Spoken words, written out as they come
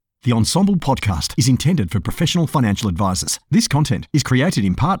The Ensemble podcast is intended for professional financial advisors. This content is created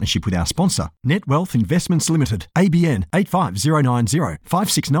in partnership with our sponsor, Net Wealth Investments Limited, ABN 85090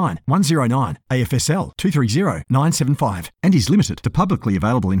 569 109, AFSL 230975, and is limited to publicly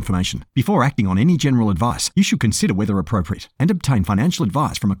available information. Before acting on any general advice, you should consider whether appropriate and obtain financial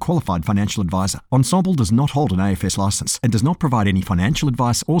advice from a qualified financial advisor. Ensemble does not hold an AFS license and does not provide any financial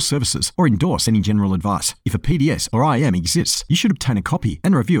advice or services or endorse any general advice. If a PDS or IM exists, you should obtain a copy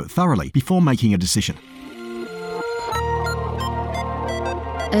and review it thoroughly before making a decision.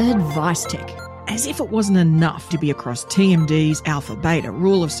 AdviceTech. As if it wasn't enough to be across TMDs, Alpha, Beta,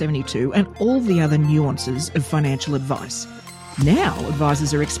 Rule of 72, and all the other nuances of financial advice. Now,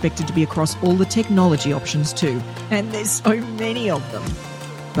 advisors are expected to be across all the technology options too, and there's so many of them.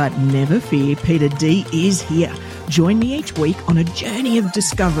 But never fear, Peter D is here. Join me each week on a journey of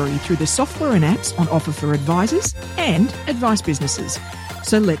discovery through the software and apps on offer for advisors and advice businesses.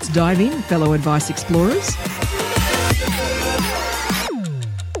 So let's dive in, fellow advice explorers.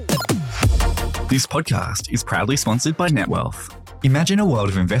 This podcast is proudly sponsored by NetWealth. Imagine a world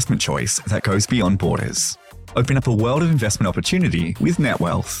of investment choice that goes beyond borders. Open up a world of investment opportunity with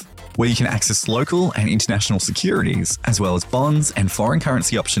NetWealth, where you can access local and international securities, as well as bonds and foreign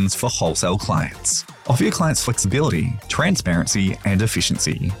currency options for wholesale clients. Offer your clients flexibility, transparency, and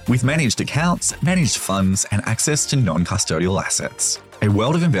efficiency, with managed accounts, managed funds, and access to non-custodial assets. A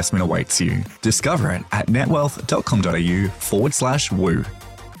world of investment awaits you. Discover it at netwealth.com.au/woo.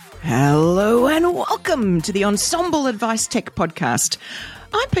 Hello and welcome to the Ensemble Advice Tech podcast.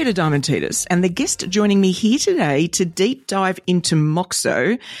 I'm Peter Diamantidis, and the guest joining me here today to deep dive into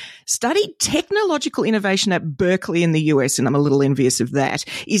Moxo studied technological innovation at Berkeley in the US, and I'm a little envious of that,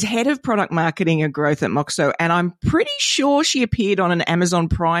 is head of product marketing and growth at Moxo, and I'm pretty sure she appeared on an Amazon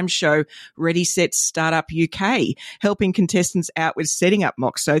Prime show, Ready, Set, Startup UK, helping contestants out with setting up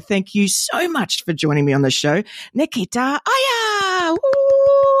Moxo. Thank you so much for joining me on the show. Nikita Aya! Woo!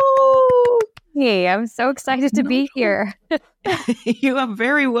 Hey, I'm so excited to be here. You are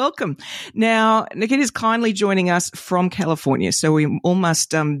very welcome. Now, Nikita is kindly joining us from California, so we all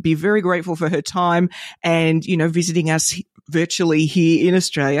must be very grateful for her time and, visiting us virtually here in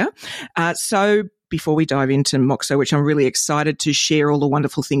Australia. So before we dive into Moxo, which I'm really excited to share all the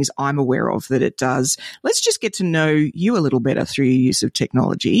wonderful things I'm aware of that it does, let's just get to know you a little better through your use of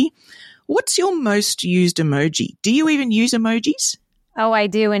technology. What's your most used emoji? Do you even use emojis? Oh, I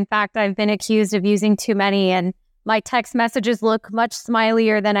do. In fact, I've been accused of using too many, and my text messages look much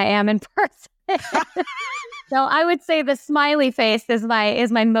smilier than I am in person. So I would say the smiley face is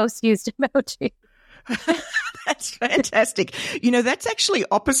my most used emoji. That's fantastic. That's actually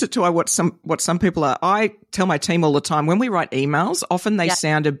opposite to what some people are. I tell my team all the time, when we write emails, often they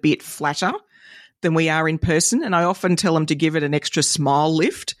sound a bit flatter than we are in person, and I often tell them to give it an extra smile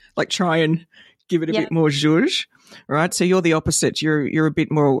lift, like try and give it a bit more zhuzh. Right, so you're the opposite. You're a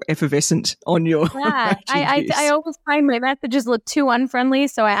bit more effervescent on your. Yeah, I always find my messages look too unfriendly,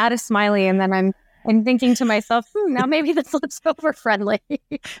 so I add a smiley, and then I'm thinking to myself, now maybe this looks over friendly.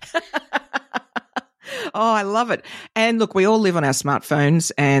 Oh, I love it. And look, we all live on our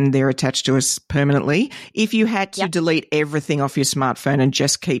smartphones, and they're attached to us permanently. If you had to delete everything off your smartphone and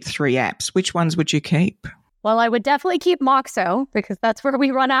just keep 3 apps, which ones would you keep? Well, I would definitely keep Moxo, because that's where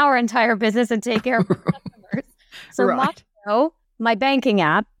we run our entire business and take care of our customers. So Moxo, my banking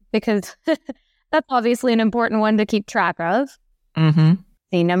app, because that's obviously an important one to keep track of. Mm-hmm.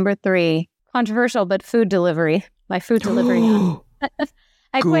 See, number 3, controversial, but food delivery. My food delivery app.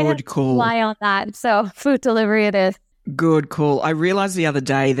 I quite had to rely on that. So food delivery it is. Good call. I realized the other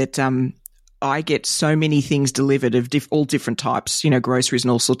day that I get so many things delivered of all different types, groceries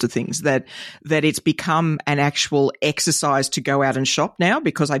and all sorts of things, that it's become an actual exercise to go out and shop now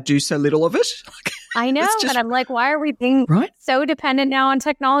because I do so little of it. I know, and I'm like, why are we being so dependent now on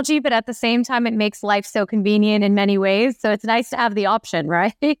technology? But at the same time, it makes life so convenient in many ways. So it's nice to have the option,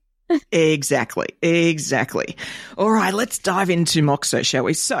 right? Exactly. All right, let's dive into Moxo, shall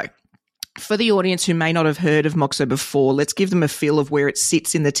we? So, for the audience who may not have heard of Moxo before, let's give them a feel of where it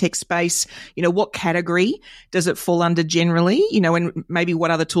sits in the tech space. What category does it fall under generally? And maybe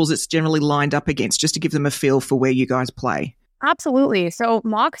what other tools it's generally lined up against, just to give them a feel for where you guys play. Absolutely. So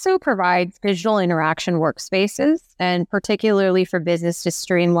Moxo provides digital interaction workspaces, and particularly for business to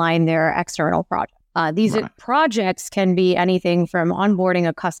streamline their external projects. These projects can be anything from onboarding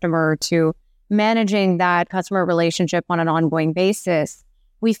a customer to managing that customer relationship on an ongoing basis.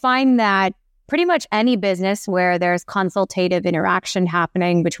 We find that pretty much any business where there's consultative interaction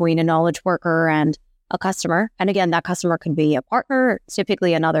happening between a knowledge worker and a customer, and again, that customer could be a partner,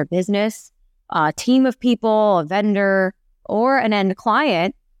 typically another business, a team of people, a vendor, or an end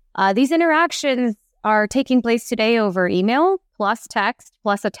client, These interactions are taking place today over email, plus text,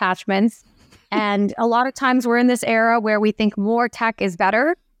 plus attachments. And a lot of times we're in this era where we think more tech is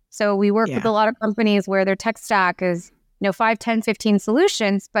better. So we work with a lot of companies where their tech stack is, 5, 10, 15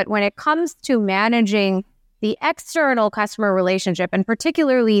 solutions. But when it comes to managing the external customer relationship, and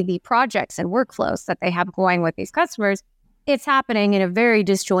particularly the projects and workflows that they have going with these customers, it's happening in a very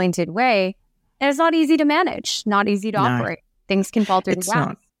disjointed way. And it's not easy to manage, not easy to operate. Things can fall through the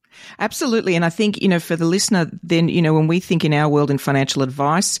ground. Absolutely. And I think, for the listener, then, when we think in our world in financial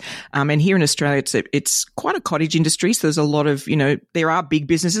advice, and here in Australia, it's quite a cottage industry. So there's a lot of, there are big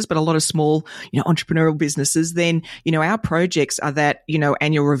businesses, but a lot of small, entrepreneurial businesses. Then, our projects are that,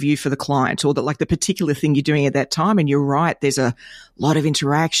 annual review for the client, or the particular thing you're doing at that time. And you're right. There's a lot of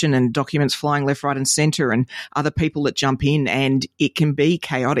interaction and documents flying left, right and center, and other people that jump in, and it can be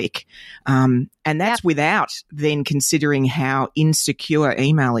chaotic. And that's without then considering how insecure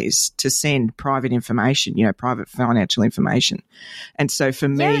email is to send private information, private financial information. And so for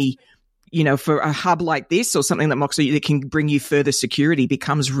me, for a hub like this or something that Moxo that can bring you further security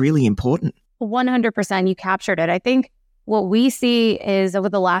becomes really important. 100%. You captured it. I think what we see is over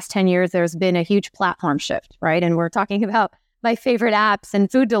the last 10 years, there's been a huge platform shift, right? And we're talking about my favorite apps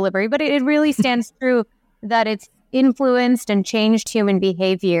and food delivery, but it really stands true that it's influenced and changed human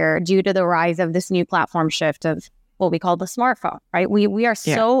behavior due to the rise of this new platform shift of what we call the smartphone, right? We are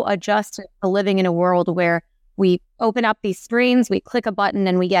so adjusted to living in a world where we open up these screens, we click a button,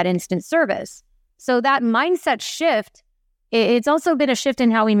 and we get instant service. So that mindset shift, it's also been a shift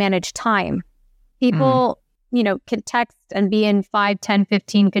in how we manage time. People, can text and be in 5, 10,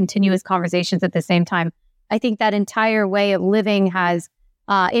 15 continuous conversations at the same time. I think that entire way of living has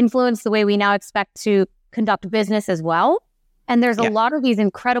influenced the way we now expect to conduct business as well. And there's a lot of these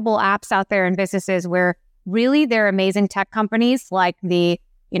incredible apps out there in businesses where really they're amazing tech companies like the,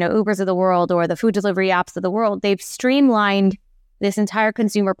 Ubers of the world or the food delivery apps of the world. They've streamlined this entire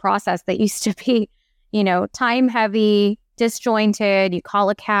consumer process that used to be, time heavy, disjointed. You call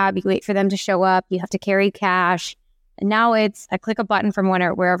a cab, you wait for them to show up, you have to carry cash. And now it's, I click a button from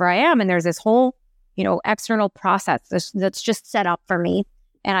wherever I am, and there's this whole, external process that's just set up for me.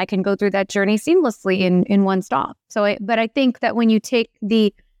 And I can go through that journey seamlessly in one stop. But I think that when you take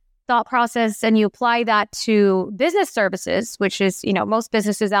the thought process and you apply that to business services, which is, most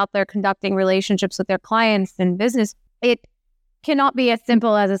businesses out there conducting relationships with their clients and business, it cannot be as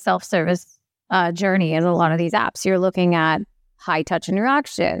simple as a self-service journey in a lot of these apps. You're looking at high-touch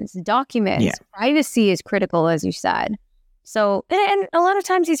interactions, documents, privacy is critical, as you said. So, and a lot of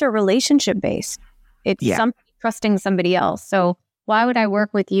times these are relationship-based. It's trusting somebody else. So why would I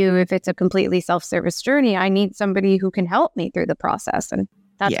work with you if it's a completely self-service journey? I need somebody who can help me through the process. And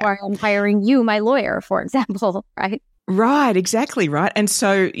that's why I'm hiring you, my lawyer, for example, right? Right, exactly right. And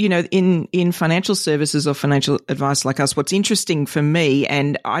so, in financial services or financial advice like us, what's interesting for me,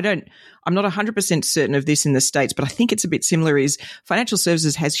 and I'm not 100% certain of this in the States, but I think it's a bit similar, is financial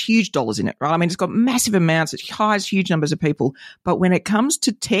services has huge dollars in it, right? I mean, it's got massive amounts, it hires huge numbers of people. But when it comes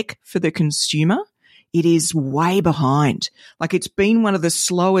to tech for the consumer, it is way behind. Like, it's been one of the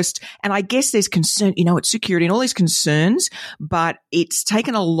slowest, and I guess there's concern, it's security and all these concerns, but it's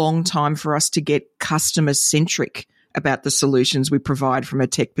taken a long time for us to get customer centric about the solutions we provide from a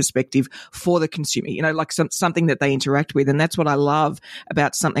tech perspective for the consumer, like something that they interact with. And that's what I love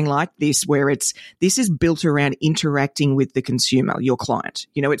about something like this, where this is built around interacting with the consumer, your client.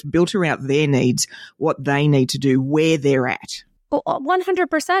 It's built around their needs, what they need to do, where they're at. Well,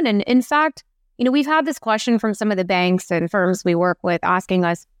 100%. And in fact, we've had this question from some of the banks and firms we work with asking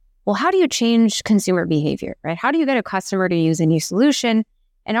us, well, how do you change consumer behavior, right? How do you get a customer to use a new solution?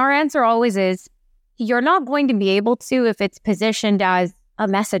 And our answer always is, you're not going to be able to if it's positioned as a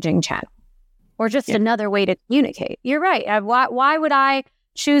messaging channel or just another way to communicate. You're right. Why would I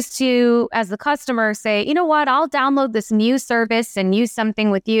choose to, as the customer, say, you know what, I'll download this new service and use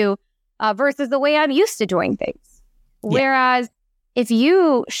something with you versus the way I'm used to doing things. Whereas if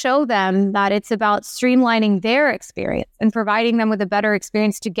you show them that it's about streamlining their experience and providing them with a better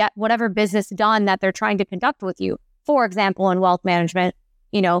experience to get whatever business done that they're trying to conduct with you, for example, in wealth management,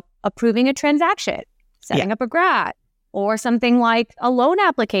 approving a transaction, setting up a grad, or something like a loan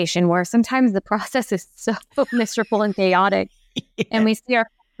application where sometimes the process is so miserable and chaotic. And we see our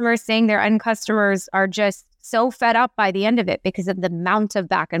customers saying their end customers are just so fed up by the end of it because of the amount of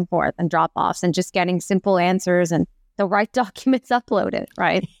back and forth and drop-offs and just getting simple answers and the right documents uploaded,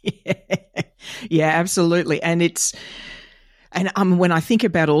 right? Yeah, absolutely. And And when I think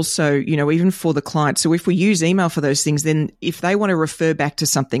about also, even for the client, so if we use email for those things, then if they want to refer back to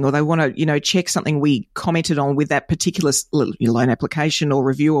something or they want to, check something we commented on with that particular loan application or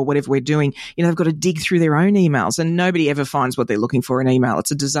review or whatever we're doing, they've got to dig through their own emails, and nobody ever finds what they're looking for in email.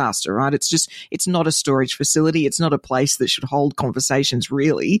 It's a disaster, right? It's not a storage facility. It's not a place that should hold conversations,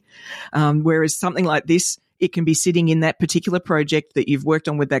 really. Whereas something like this, it can be sitting in that particular project that you've worked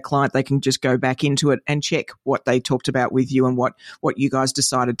on with that client. They can just go back into it and check what they talked about with you and what you guys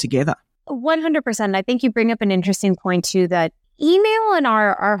decided together. 100%. I think you bring up an interesting point too, that email and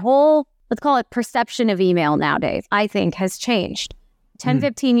our whole, let's call it perception of email nowadays, I think has changed. 10,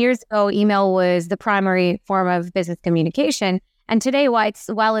 15 years ago, email was the primary form of business communication. And today,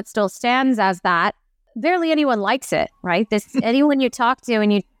 while it still stands as that, barely anyone likes it, right? Anyone you talk to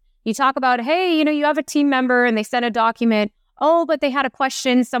and you talk about, hey, you have a team member and they sent a document. Oh, but they had a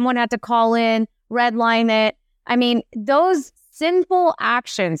question. Someone had to call in, redline it. I mean, those simple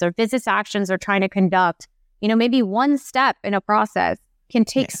actions or business actions they're trying to conduct, maybe one step in a process can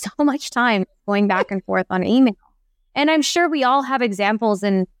take so much time going back and forth on email. And I'm sure we all have examples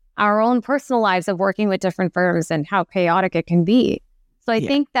in our own personal lives of working with different firms and how chaotic it can be. So I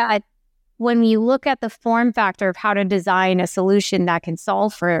think that when you look at the form factor of how to design a solution that can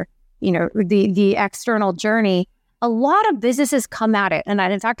solve for, the external journey, a lot of businesses come at it. And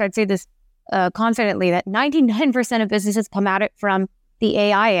in fact, I'd say this confidently, that 99% of businesses come at it from the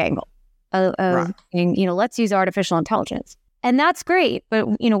AI angle of let's use artificial intelligence. And that's great. But,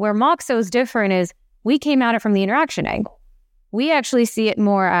 where Moxo is different is we came at it from the interaction angle. We actually see it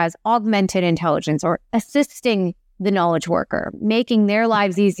more as augmented intelligence or assisting the knowledge worker, making their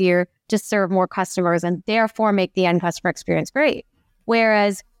lives easier to serve more customers and therefore make the end customer experience great.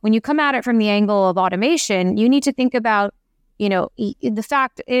 Whereas when you come at it from the angle of automation, you need to think about, the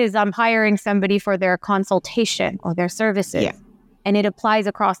fact is I'm hiring somebody for their consultation or their services. Yeah. And it applies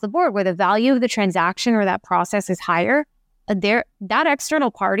across the board where the value of the transaction or that process is higher. That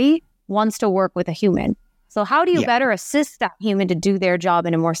external party wants to work with a human. So how do you better assist that human to do their job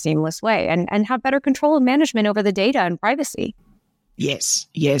in a more seamless way and have better control and management over the data and privacy? Yes,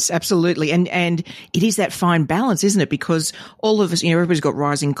 absolutely. And it is that fine balance, isn't it? Because all of us, everybody's got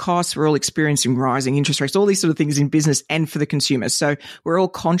rising costs. We're all experiencing rising interest rates, all these sort of things in business and for the consumer. So we're all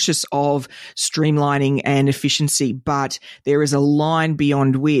conscious of streamlining and efficiency, but there is a line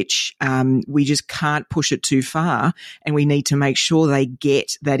beyond which we just can't push it too far, and we need to make sure they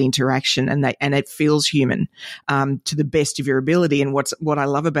get that interaction and it feels human to the best of your ability. And what I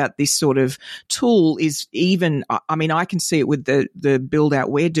love about this sort of tool is I can see it with the build out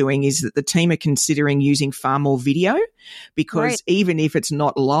we're doing is that the team are considering using far more video because even if it's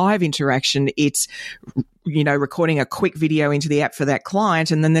not live interaction, it's, recording a quick video into the app for that client,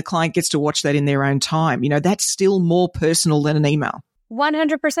 and then the client gets to watch that in their own time. That's still more personal than an email.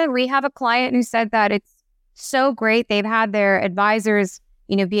 100%. We have a client who said that it's so great. They've had their advisors,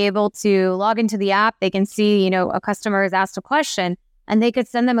 be able to log into the app. They can see, a customer has asked a question and they could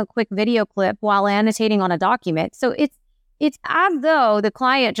send them a quick video clip while annotating on a document. So it's as though the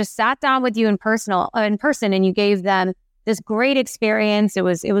client just sat down with you in person and you gave them this great experience. It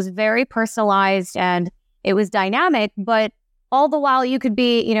was very personalized and it was dynamic, but all the while you could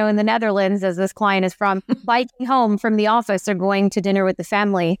be, in the Netherlands, as this client is from, biking home from the office or going to dinner with the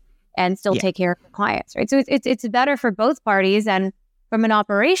family and still take care of the clients, right? So it's better for both parties. And from an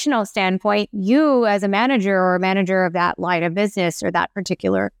operational standpoint, you as a manager or a manager of that line of business or that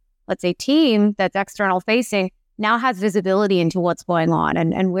particular, let's say, team that's external facing, now has visibility into what's going on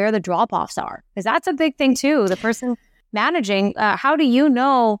and where the drop-offs are. Because that's a big thing too. The person managing, how do you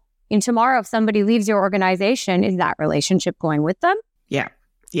know tomorrow if somebody leaves your organization, is that relationship going with them?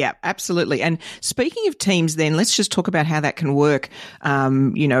 Yeah, absolutely. And speaking of teams then, let's just talk about how that can work,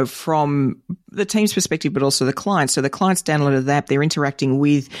 from the team's perspective, but also the client. So the client's downloaded the app, they're interacting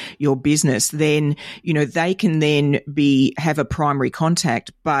with your business. Then, they can then have a primary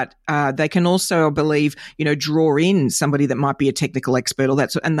contact, but they can also, I believe, draw in somebody that might be a technical expert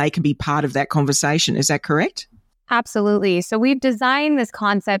and they can be part of that conversation. Is that correct? Absolutely. So we've designed this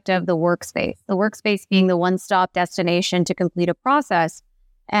concept of the workspace being the one-stop destination to complete a process.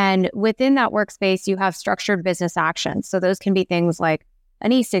 And within that workspace, you have structured business actions. So those can be things like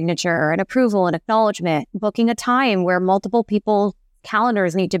an e-signature, an approval, an acknowledgement, booking a time where multiple people's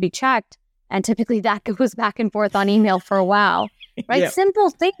calendars need to be checked. And typically that goes back and forth on email for a while, right? Yep. Simple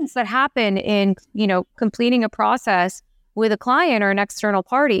things that happen in, completing a process with a client or an external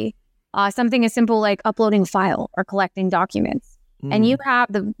party. Something as simple like uploading a file or collecting documents. And you have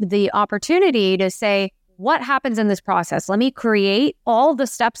the opportunity to say, what happens in this process? Let me create all the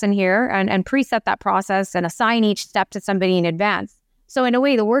steps in here and preset that process and assign each step to somebody in advance. So in a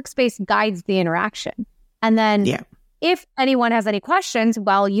way, the workspace guides the interaction. And then if anyone has any questions,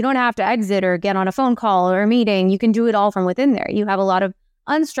 well, you don't have to exit or get on a phone call or a meeting. You can do it all from within there. You have a lot of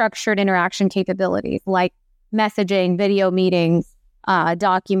unstructured interaction capabilities like messaging, video meetings,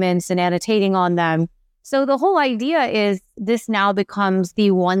 documents, and annotating on them. So the whole idea is this now becomes the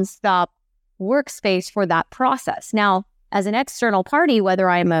one-stop workspace for that process. Now, as an external party, whether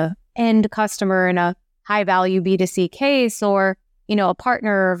I'm a end customer in a high-value B2C case or, a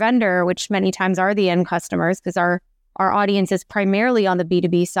partner or vendor, which many times are the end customers because our audience is primarily on the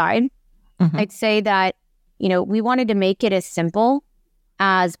B2B side, I'd say that, we wanted to make it as simple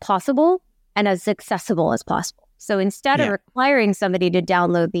as possible and as accessible as possible. So instead of requiring somebody to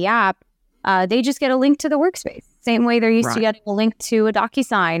download the app, they just get a link to the workspace. Same way they're used to getting a link to a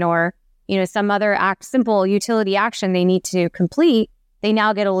DocuSign or, some other simple utility action they need to complete. They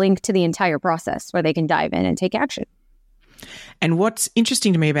now get a link to the entire process where they can dive in and take action. And what's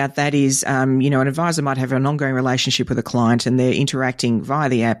interesting to me about that is, an advisor might have an ongoing relationship with a client and they're interacting via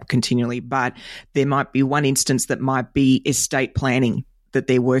the app continually, but there might be one instance that might be estate planning that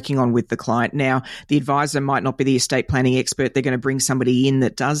they're working on with the client. Now, the advisor might not be the estate planning expert. They're going to bring somebody in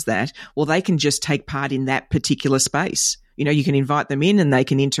that does that. Well, they can just take part in that particular space. You can invite them in and they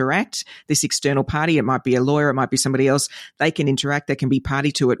can interact. This external party, it might be a lawyer, it might be somebody else. They can interact, they can be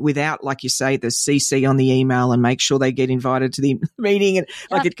party to it without, like you say, the CC on the email and make sure they get invited to the meeting. And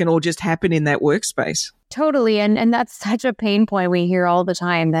it can all just happen in that workspace. Totally. And that's such a pain point we hear all the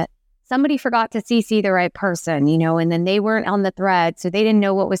time that somebody forgot to CC the right person, and then they weren't on the thread, so they didn't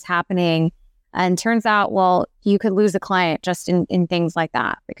know what was happening. And turns out, well, you could lose a client just in things like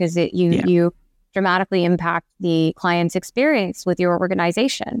that because you dramatically impact the client's experience with your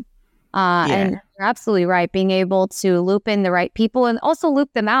organization. And you're absolutely right. Being able to loop in the right people and also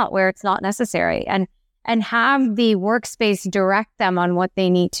loop them out where it's not necessary and have the workspace direct them on what they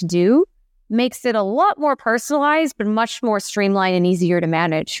need to do makes it a lot more personalized, but much more streamlined and easier to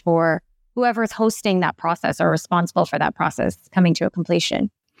manage for whoever's hosting that process or responsible for that process coming to a completion.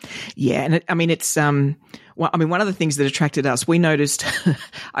 Yeah. And it's, one of the things that attracted us, we noticed,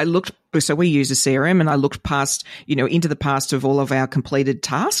 so we use a CRM and I looked past, into the past of all of our completed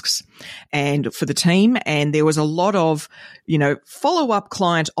tasks and for the team. And there was a lot of, follow up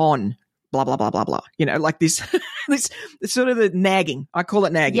client on blah, blah, blah, blah, blah, like this, this sort of the nagging. I call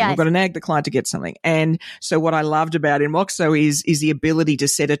it nagging. Yes. We've got to nag the client to get something. And so what I loved about in Moxo is the ability to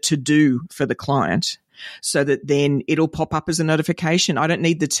set a to-do for the client so that then it'll pop up as a notification. I don't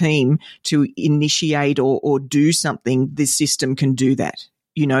need the team to initiate or do something. This system can do that.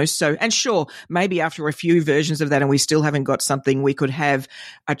 So, and sure, maybe after a few versions of that and we still haven't got something, we could have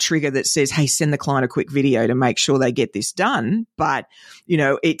a trigger that says, hey, send the client a quick video to make sure they get this done. But,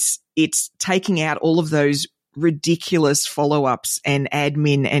 it's taking out all of those ridiculous follow-ups and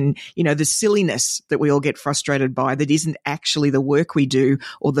admin and, the silliness that we all get frustrated by that isn't actually the work we do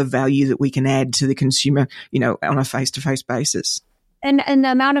or the value that we can add to the consumer, on a face-to-face basis. And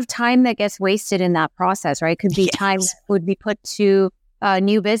the amount of time that gets wasted in that process, right, could be time that would be put to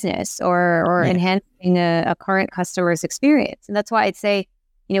new business or enhancing a current customer's experience. And that's why I'd say,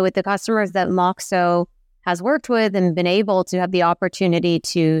 with the customers that Moxo has worked with and been able to have the opportunity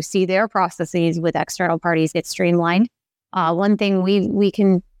to see their processes with external parties get streamlined. One thing we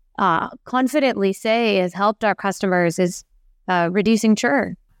can confidently say has helped our customers is reducing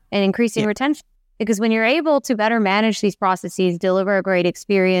churn and increasing retention. Because when you're able to better manage these processes, deliver a great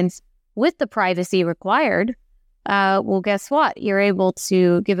experience with the privacy required, well, guess what? You're able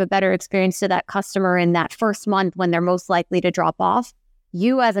to give a better experience to that customer in that first month when they're most likely to drop off.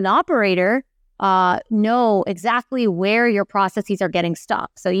 You as an operator know exactly where your processes are getting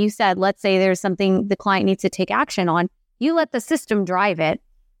stuck. So you said, let's say there's something the client needs to take action on. You let the system drive it,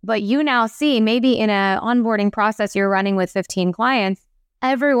 but you now see maybe in an onboarding process you're running with 15 clients,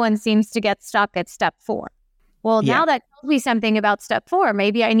 everyone seems to get stuck at step 4. Well, now that tells me something about step 4.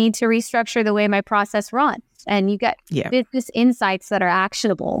 Maybe I need to restructure the way my process runs. And you get business insights that are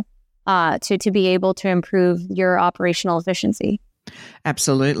actionable to be able to improve your operational efficiency.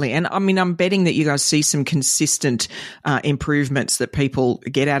 Absolutely. And I'm betting that you guys see some consistent improvements that people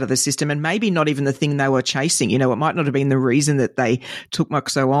get out of the system and maybe not even the thing they were chasing. It might not have been the reason that they took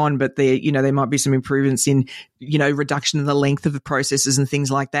Moxo on, but there might be some improvements in, reduction in the length of the processes and things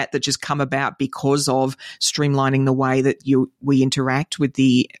like that just come about because of streamlining the way that we interact with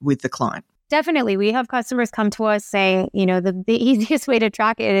the client. Definitely. We have customers come to us saying, the easiest way to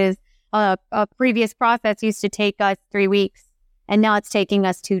track it is a previous process used to take us 3 weeks. and now it's taking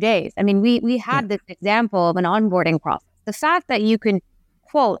us 2 days. I mean, we had this example of an onboarding process. The fact that you can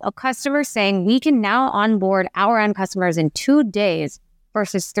quote a customer saying we can now onboard our end customers in 2 days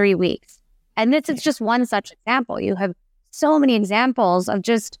versus 3 weeks. And this is just one such example. You have so many examples of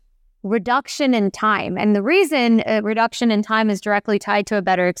just reduction in time. And the reason a reduction in time is directly tied to a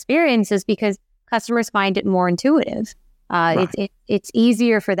better experience is because customers find it more intuitive. It's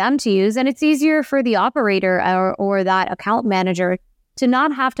easier for them to use, and it's easier for the operator or that account manager to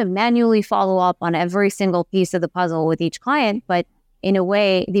not have to manually follow up on every single piece of the puzzle with each client, but in a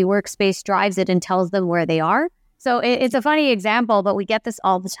way, the workspace drives it and tells them where they are. So it's a funny example, but we get this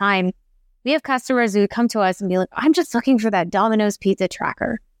all the time. We have customers who come to us and be like, I'm just looking for that Domino's pizza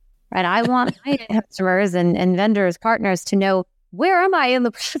tracker. Right? I want my customers and vendors, partners to know, where am I in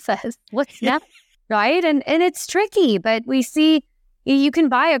the process? What's next? Right? And it's tricky, but we see you can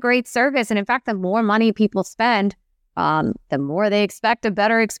buy a great service. And in fact, the more money people spend, the more they expect a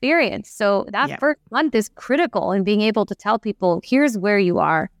better experience. So that first month is critical in being able to tell people, here's where you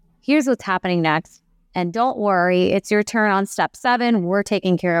are, here's what's happening next. And don't worry, it's your turn on step 7. We're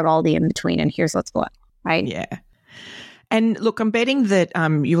taking care of all the in-between, and here's what's going on, right? Yeah. And look, I'm betting that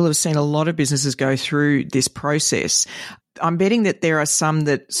you will have seen a lot of businesses go through this process. I'm betting that there are some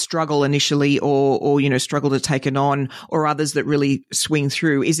that struggle initially or struggle to take it on, or others that really swing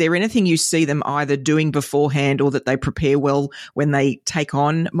through. Is there anything you see them either doing beforehand or that they prepare well when they take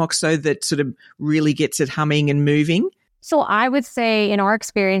on Moxo that sort of really gets it humming and moving? So I would say in our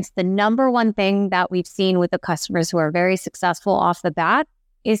experience, the number one thing that we've seen with the customers who are very successful off the bat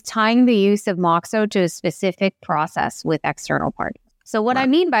is tying the use of Moxo to a specific process with external parties. So what I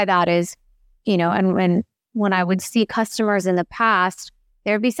mean by that is, and when I would see customers in the past,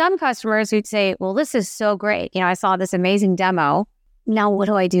 there'd be some customers who'd say, well, this is so great. I saw this amazing demo. Now, what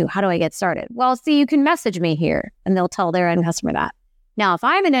do I do? How do I get started? Well, see, you can message me here, and they'll tell their end customer that. Now, if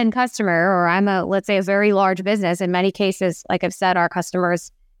I'm an end customer or I'm let's say a very large business, in many cases, like I've said, our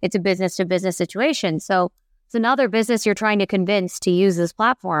customers, it's a business to business situation. So it's another business you're trying to convince to use this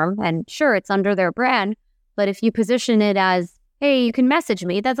platform. And sure, it's under their brand. But if you position it as, hey, you can message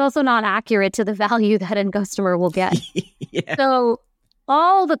me, that's also not accurate to the value that end customer will get. So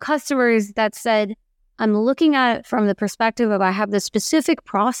all the customers that said, I'm looking at it from the perspective of I have this specific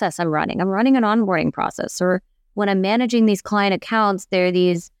process I'm running. I'm running an onboarding process, or when I'm managing these client accounts, there are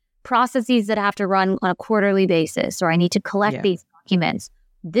these processes that have to run on a quarterly basis, or I need to collect these documents.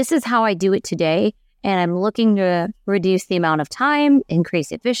 This is how I do it today. And I'm looking to reduce the amount of time,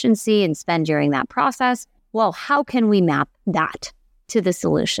 increase efficiency, and spend during that process. Well, how can we map that to the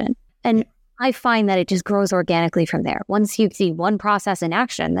solution? And I find that it just grows organically from there. Once you see one process in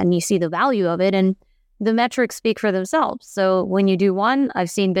action, then you see the value of it, and the metrics speak for themselves. So when you do one, I've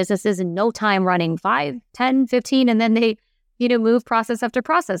seen businesses in no time running 5, 10, 15, and then they, move process after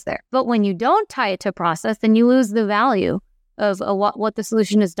process there. But when you don't tie it to process, then you lose the value of what the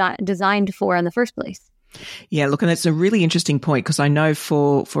solution is designed for in the first place. Yeah, look, and that's a really interesting point, because I know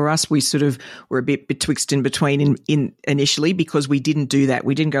for us, we sort of were a bit betwixt and between in initially, because we didn't do that.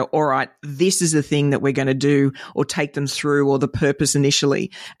 We didn't go, all right, this is the thing that we're going to do or take them through, or the purpose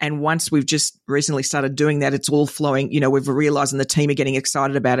initially. And once we've just recently started doing that, it's all flowing. We've realized, and the team are getting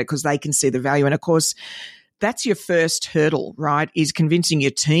excited about it because they can see the value. And of course, that's your first hurdle, right? Is convincing your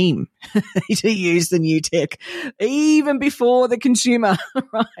team to use the new tech, even before the consumer,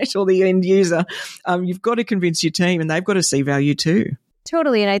 right, or the end user. You've got to convince your team, and they've got to see value too.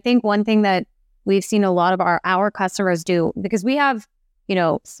 Totally. And I think one thing that we've seen a lot of our customers do, because we have,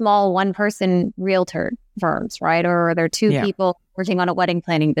 small one-person realtor firms, right? Or there are 2 people working on a wedding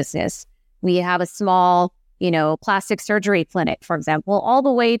planning business. We have a small plastic surgery clinic, for example, all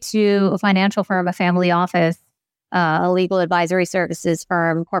the way to a financial firm, a family office, a legal advisory services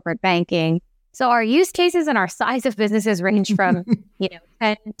firm, corporate banking. So our use cases and our size of businesses range from,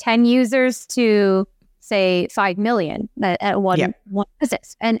 10 users to, say, 5 million at one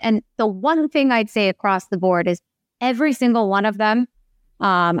business. And the one thing I'd say across the board is every single one of them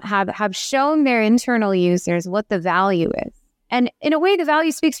have shown their internal users what the value is. And in a way, the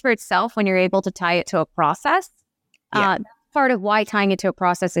value speaks for itself when you're able to tie it to a process. That's part of why tying it to a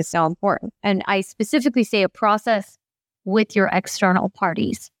process is so important. And I specifically say a process with your external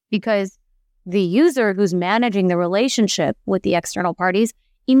parties, because the user who's managing the relationship with the external parties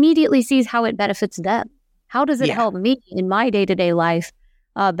immediately sees how it benefits them. How does it help me in my day-to-day life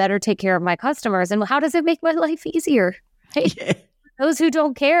better take care of my customers? And how does it make my life easier? Right? Those who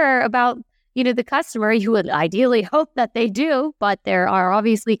don't care about the customer, you would ideally hope that they do, but there are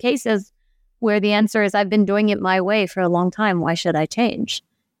obviously cases where the answer is, I've been doing it my way for a long time. Why should I change?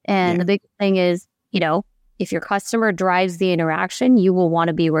 And the big thing is, if your customer drives the interaction, you will want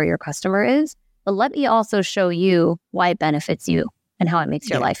to be where your customer is. But let me also show you why it benefits you and how it makes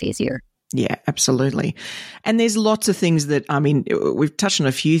your life easier. Yeah, absolutely. And there's lots of things that, I mean, we've touched on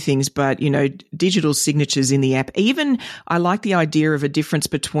a few things, but, digital signatures in the app, even I like the idea of a difference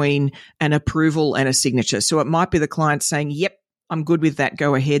between an approval and a signature. So it might be the client saying, yep, I'm good with that.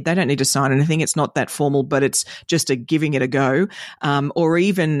 Go ahead. They don't need to sign anything. It's not that formal, but it's just giving it a go. Or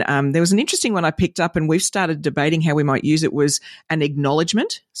even there was an interesting one I picked up and we've started debating how we might use it, was an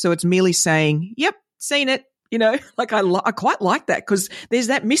acknowledgement. So it's merely saying, yep, seen it. Like I quite like that, because there's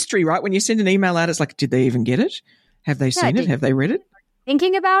that mystery, right? When you send an email out, it's like, did they even get it? Have they seen it? Have they read it?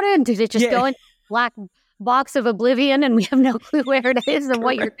 Thinking about it? Did it just go in black box of oblivion and we have no clue where it is and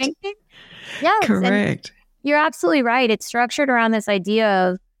what you're thinking? Yes. Correct. You're absolutely right. It's structured around this idea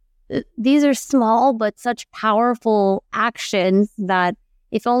of these are small but such powerful actions that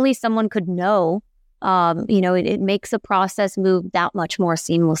if only someone could know, it makes a process move that much more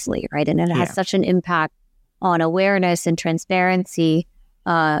seamlessly, right? And it has such an impact on awareness and transparency.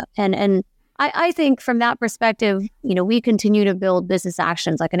 And I think from that perspective, we continue to build business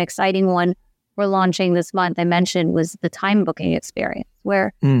actions. Like an exciting one we're launching this month, I mentioned, was the time booking experience,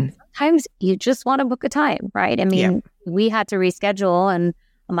 where sometimes you just want to book a time, right? I mean, we had to reschedule and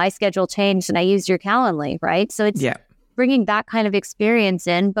my schedule changed and I used your Calendly, right? So it's bringing that kind of experience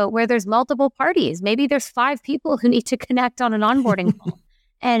in, but where there's multiple parties, maybe there's 5 people who need to connect on an onboarding call.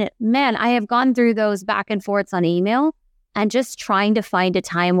 And man, I have gone through those back and forths on email and just trying to find a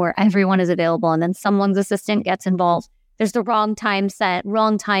time where everyone is available, and then someone's assistant gets involved. There's the wrong time set,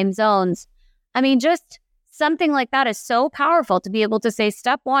 wrong time zones. I mean, just something like that is so powerful to be able to say,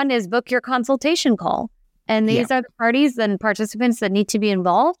 step 1 is book your consultation call. And these are the parties and participants that need to be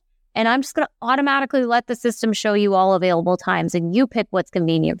involved. And I'm just going to automatically let the system show you all available times and you pick what's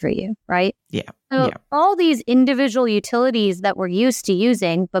convenient for you, right? Yeah. So all these individual utilities that we're used to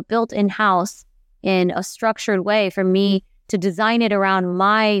using, but built in-house in a structured way for me to design it around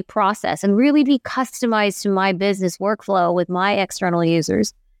my process and really be customized to my business workflow with my external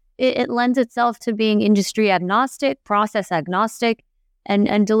users, it lends itself to being industry agnostic, process agnostic,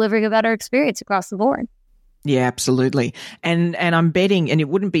 and delivering a better experience across the board. Yeah, absolutely. And I'm betting, and it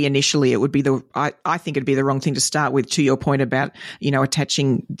wouldn't be initially, it would be I think it'd be the wrong thing to start with, to your point about,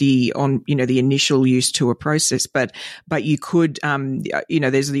 attaching the initial use to a process, but you could,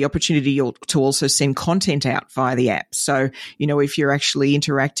 there's the opportunity to also send content out via the app. So, if you're actually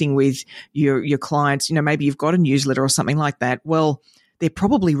interacting with your clients, maybe you've got a newsletter or something like that. Well, they're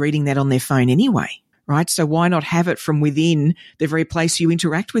probably reading that on their phone anyway, right? So why not have it from within the very place you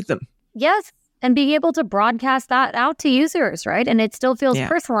interact with them? Yes. And being able to broadcast that out to users, right? And it still feels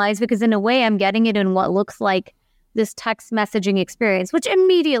personalized, because in a way I'm getting it in what looks like this text messaging experience, which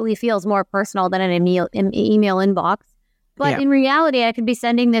immediately feels more personal than an email inbox. But in reality, I could be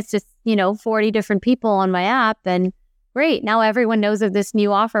sending this to, 40 different people on my app, and great, now everyone knows of this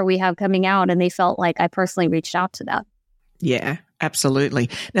new offer we have coming out and they felt like I personally reached out to them. Yeah, absolutely.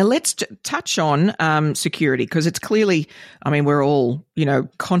 Now let's touch on security, because it's clearly, we're all,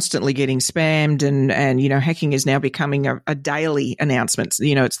 constantly getting spammed and hacking is now becoming a daily announcement.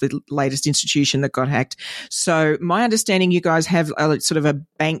 It's the latest institution that got hacked. So my understanding, you guys have sort of a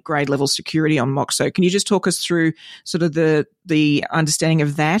bank grade level security on Moxo. Can you just talk us through sort of the understanding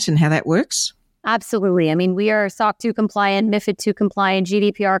of that and how that works? Absolutely. We are SOC 2 compliant, MiFID 2 compliant,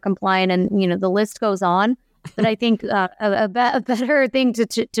 GDPR compliant, and, the list goes on. But I think a better thing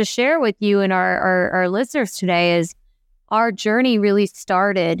to share with you and our listeners today is our journey really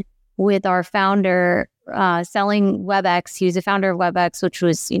started with our founder selling WebEx. He was the founder of WebEx, which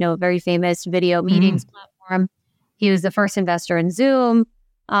was, a very famous video meetings platform. He was the first investor in Zoom.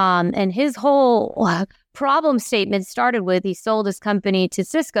 And his whole problem statement started with he sold his company to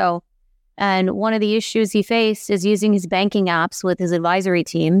Cisco. And one of the issues he faced is using his banking apps with his advisory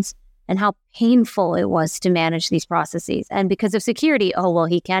teams, and how painful it was to manage these processes. And because of security,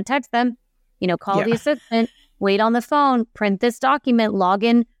 he can't text them, call the assistant, wait on the phone, print this document, log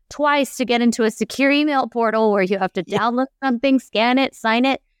in twice to get into a secure email portal where you have to download something, scan it, sign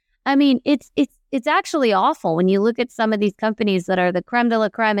it. It's actually awful when you look at some of these companies that are the creme de la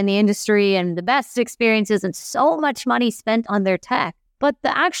creme in the industry and the best experiences and so much money spent on their tech. But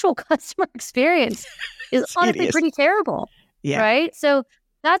the actual customer experience is honestly pretty terrible, right? So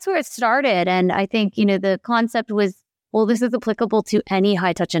that's where it started. And I think, the concept was, this is applicable to any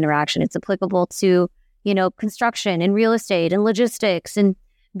high touch interaction. It's applicable to, construction and real estate and logistics and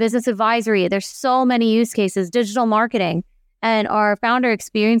business advisory. There's so many use cases, digital marketing. And our founder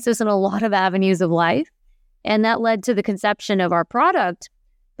experienced this in a lot of avenues of life. And that led to the conception of our product,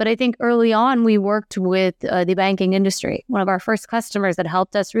 But I think early on, we worked with the banking industry. One of our first customers that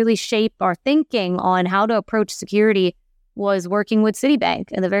helped us really shape our thinking on how to approach security was working with Citibank.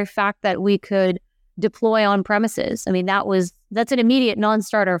 And the very fact that we could deploy on premises, I mean, that's an immediate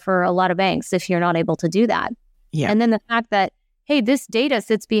non-starter for a lot of banks if you're not able to do that. Yeah. And then the fact that, hey, this data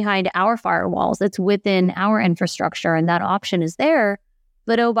sits behind our firewalls, it's within our infrastructure, and that option is there.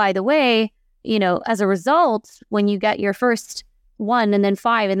 But oh, by the way, as a result, when you get your first 1 and then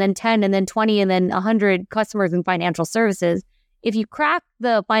 5 and then 10 and then 20 and then 100 customers in financial services, if you crack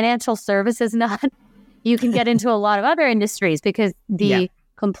the financial services nut, you can get into a lot of other industries because the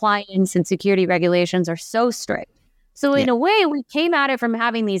compliance and security regulations are so strict. So in a way, we came at it from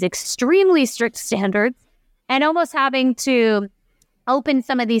having these extremely strict standards and almost having to open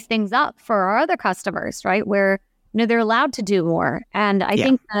some of these things up for our other customers, right? Where they're allowed to do more. And I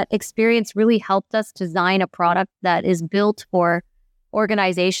think that experience really helped us design a product that is built for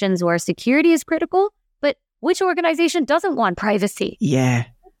organizations where security is critical, but which organization doesn't want privacy? Yeah.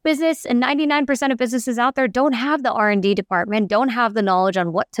 Business, and 99% of businesses out there don't have the R&D department, don't have the knowledge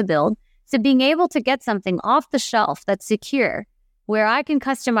on what to build. So being able to get something off the shelf that's secure, where I can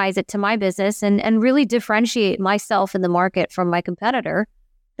customize it to my business and really differentiate myself in the market from my competitor,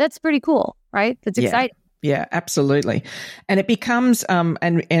 that's pretty cool, right? That's exciting. Yeah, absolutely. And it becomes, and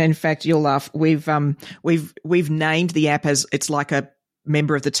in fact, you'll laugh, we've named the app as it's like a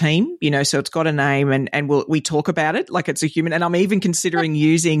member of the team, so it's got a name and we talk about it like it's a human. And I'm even considering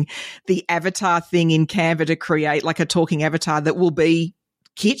using the avatar thing in Canva to create like a talking avatar that will be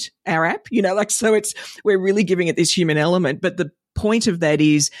Kit, our app, so we're really giving it this human element. But the point of that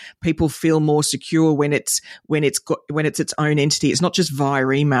is people feel more secure when it's its own entity. It's not just via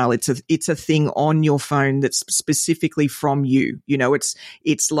email. It's a thing on your phone that's specifically from you.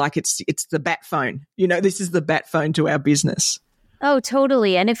 It's like it's the bat phone. This is the bat phone to our business. Oh,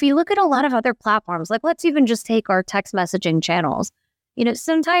 totally. And if you look at a lot of other platforms, like let's even just take our text messaging channels,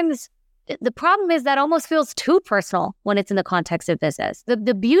 sometimes the problem is that almost feels too personal when it's in the context of business.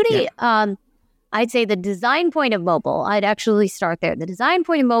 The beauty, I'd say the design point of mobile, I'd actually start there. The design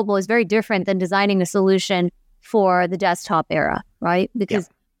point of mobile is very different than designing a solution for the desktop era, right? Because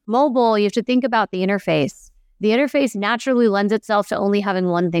mobile, you have to think about the interface. The interface naturally lends itself to only having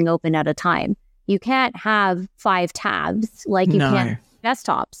one thing open at a time. You can't have 5 tabs like you can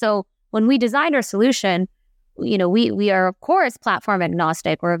desktop. So when we designed our solution, we are, of course, platform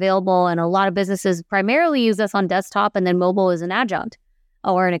agnostic. We're available, and a lot of businesses primarily use us on desktop, and then mobile is an adjunct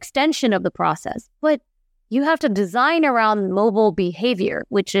or an extension of the process. But you have to design around mobile behavior,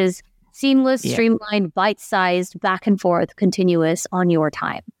 which is seamless, streamlined, bite-sized, back and forth, continuous on your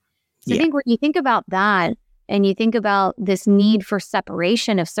time. So I think when you think about that, and you think about this need for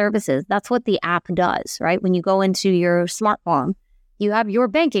separation of services, that's what the app does, right? When you go into your smartphone, you have your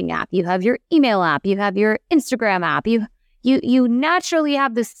banking app, you have your email app, you have your Instagram app. You naturally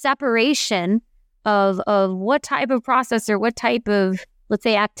have this separation of what type of process or what type of, let's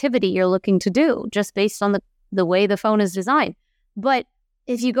say, activity you're looking to do, just based on the way the phone is designed. But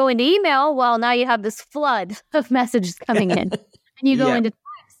if you go into email, well, now you have this flood of messages coming in. And you go into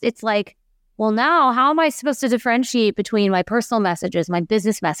text, it's like, well, now how am I supposed to differentiate between my personal messages, my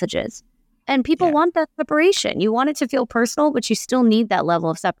business messages? And people want that separation. You want it to feel personal, but you still need that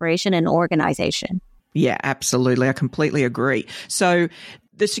level of separation and organization. Yeah, absolutely. I completely agree. So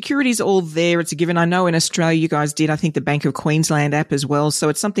the security's all there. It's a given. I know in Australia you guys did, I think, the Bank of Queensland app as well. So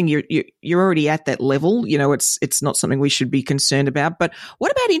it's something you're already at that level. It's not something we should be concerned about. But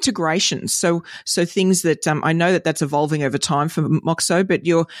what about integrations? So things that I know that's evolving over time for Moxo, but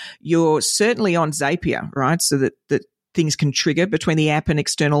you're certainly on Zapier, right? So that things can trigger between the app and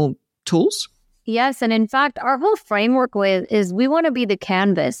external tools. Yes, and in fact, our whole framework is we want to be the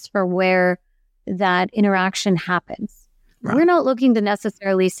canvas for where that interaction happens. Right. We're not looking to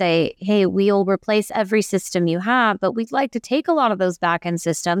necessarily say, hey, we'll replace every system you have, but we'd like to take a lot of those backend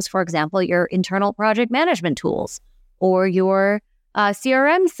systems, for example, your internal project management tools or your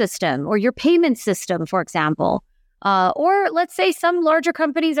CRM system or your payment system, for example. Or let's say some larger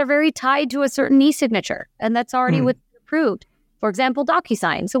companies are very tied to a certain e-signature, and that's already what's approved. For example,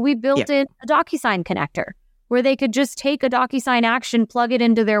 DocuSign. So we built in a DocuSign connector where they could just take a DocuSign action, plug it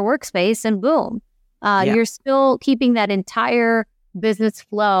into their workspace, and boom. You're still keeping that entire business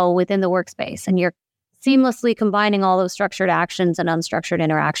flow within the workspace, and you're seamlessly combining all those structured actions and unstructured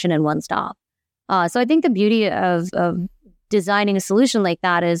interaction in one stop. So I think the beauty of designing a solution like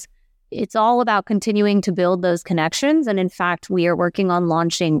that is it's all about continuing to build those connections. And in fact, we are working on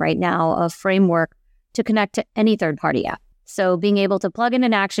launching right now a framework to connect to any third-party app. So being able to plug in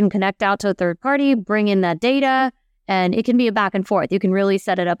an action, connect out to a third party, bring in that data, And it can be a back and forth. You can really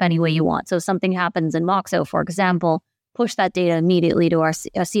set it up any way you want. So if something happens in Moxo, for example, push that data immediately to our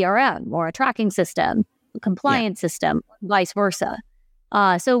CRM or a tracking system, a compliance system, vice versa.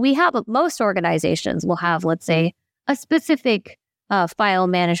 So we have, most organizations will have, let's say, a specific file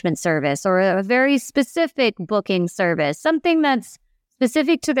management service or a very specific booking service, something that's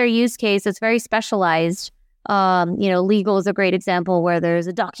specific to their use case. It's very specialized. Legal is a great example where there's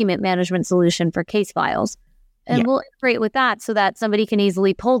a document management solution for case files. And we'll integrate with that so that somebody can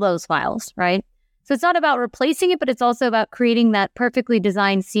easily pull those files, right? So it's not about replacing it, but it's also about creating that perfectly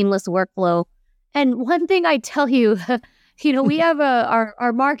designed, seamless workflow. And one thing I tell you, we have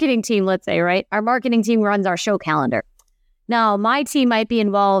our marketing team, let's say, right? Our marketing team runs our show calendar. Now, my team might be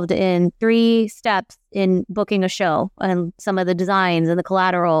involved in 3 steps in booking a show and some of the designs and the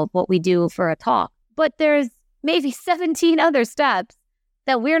collateral, what we do for a talk. But there's maybe 17 other steps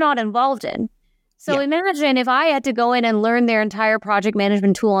that we're not involved in. So imagine if I had to go in and learn their entire project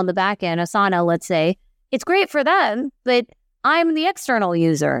management tool on the back end, Asana, let's say. It's great for them, but I'm the external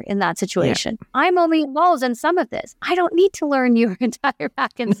user in that situation. Yeah. I'm only involved in some of this. I don't need to learn your entire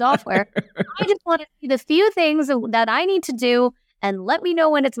back-end software. I just want to see the few things that I need to do and let me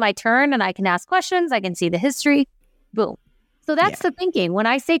know when it's my turn and I can ask questions. I can see the history. Boom. So that's the thinking. When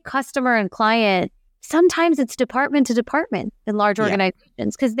I say customer and client, sometimes it's department to department in large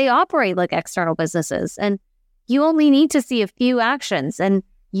organizations because they operate like external businesses and you only need to see a few actions and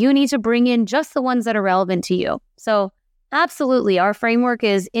you need to bring in just the ones that are relevant to you. So absolutely, our framework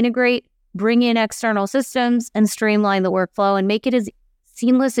is integrate, bring in external systems and streamline the workflow and make it as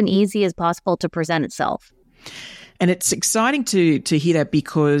seamless and easy as possible to present itself. And it's exciting to hear that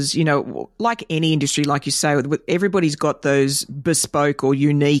because, like any industry, like you say, everybody's got those bespoke or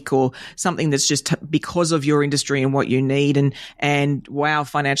unique or something that's just because of your industry and what you need. And wow,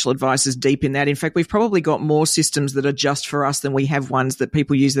 financial advice is deep in that. In fact, we've probably got more systems that are just for us than we have ones that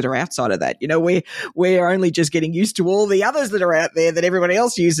people use that are outside of that. We're only just getting used to all the others that are out there that everybody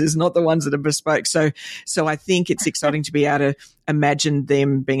else uses, not the ones that are bespoke. So I think it's exciting to be able to imagine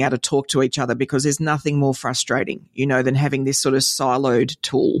them being able to talk to each other because there's nothing more frustrating, than having this sort of siloed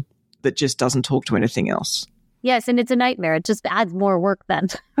tool that just doesn't talk to anything else. Yes, and it's a nightmare. It just adds more work then,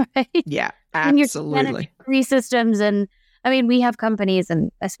 right? Yeah, absolutely. 3 systems and we have companies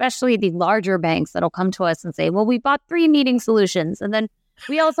and especially the larger banks that'll come to us and say, well, we bought 3 meeting solutions and then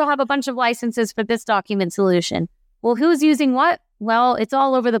we also have a bunch of licenses for this document solution. Well, who's using what? Well, it's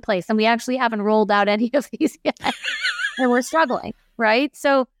all over the place and we actually haven't rolled out any of these yet. And we're struggling, right?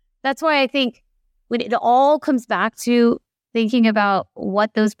 So that's why I think when it all comes back to thinking about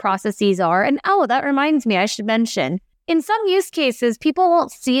what those processes are. And that reminds me, I should mention, in some use cases, people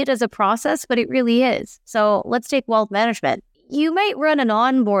won't see it as a process, but it really is. So let's take wealth management. You might run an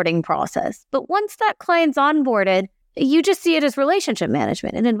onboarding process, but once that client's onboarded, you just see it as relationship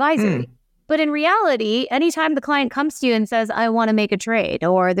management and advisory. But in reality, anytime the client comes to you and says, I want to make a trade,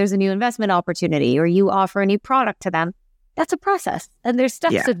 or there's a new investment opportunity, or you offer a new product to them, that's a process. And there's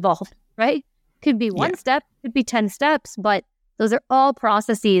steps involved, right? Could be 1 step, could be 10 steps, but those are all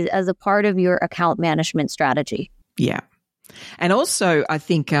processes as a part of your account management strategy. Yeah. And also, I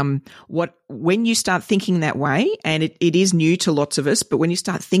think when you start thinking that way, and it is new to lots of us, but when you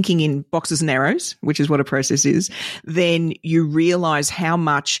start thinking in boxes and arrows, which is what a process is, then you realize how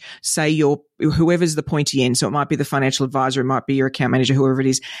much, say, whoever's the pointy end, so it might be the financial advisor, it might be your account manager, whoever it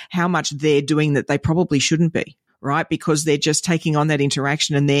is, how much they're doing that they probably shouldn't be. Right? Because they're just taking on that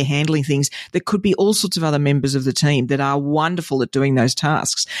interaction and they're handling things that could be all sorts of other members of the team that are wonderful at doing those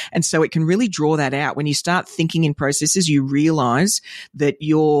tasks. And so it can really draw that out. When you start thinking in processes, you realize that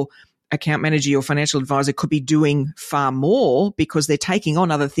your account manager, your financial advisor could be doing far more because they're taking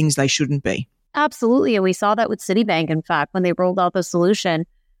on other things they shouldn't be. Absolutely. And we saw that with Citibank. In fact, when they rolled out the solution,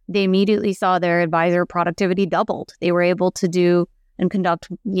 they immediately saw their advisor productivity doubled. They were able to do and conduct,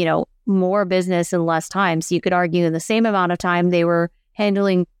 more business in less time. So you could argue in the same amount of time, they were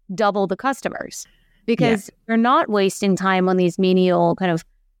handling double the customers because they're not wasting time on these menial kind of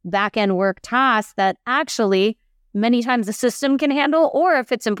back-end work tasks that actually many times the system can handle, or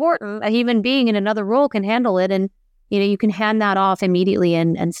if it's important, a human being in another role can handle it. And, you can hand that off immediately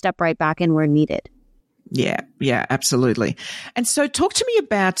and step right back in where needed. Yeah, absolutely. And so talk to me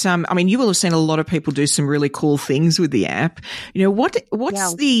about, you will have seen a lot of people do some really cool things with the app. What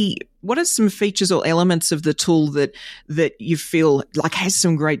are some features or elements of the tool that you feel like has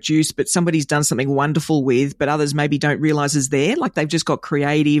some great juice, but somebody's done something wonderful with, but others maybe don't realize is there? Like they've just got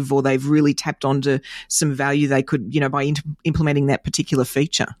creative or they've really tapped onto some value they could, by implementing that particular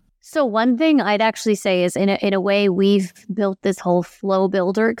feature. So one thing I'd actually say is in a way, we've built this whole flow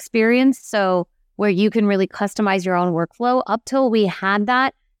builder experience. So where you can really customize your own workflow. Up till we had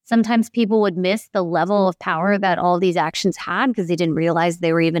that, sometimes people would miss the level of power that all these actions had because they didn't realize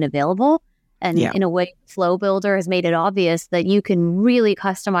they were even available. And in a way, Flow Builder has made it obvious that you can really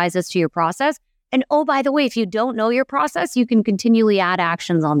customize this to your process. And oh, by the way, if you don't know your process, you can continually add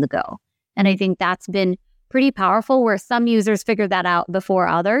actions on the go. And I think that's been pretty powerful where some users figured that out before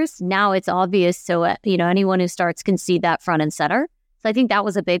others. Now it's obvious. So, anyone who starts can see that front and center. So I think that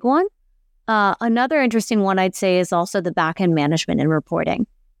was a big one. Another interesting one I'd say is also the backend management and reporting.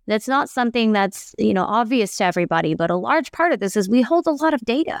 That's not something that's, obvious to everybody, but a large part of this is we hold a lot of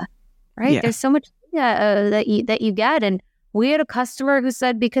data, right? Yeah. There's so much data that you get. And we had a customer who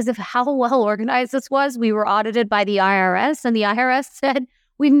said because of how well organized this was, we were audited by the IRS, and the IRS said,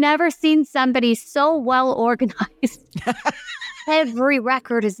 we've never seen somebody so well organized. Every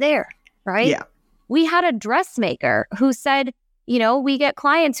record is there, right? Yeah. We had a dressmaker who said, we get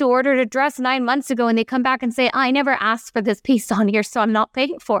clients who ordered a dress 9 months ago and they come back and say, I never asked for this piece on here, so I'm not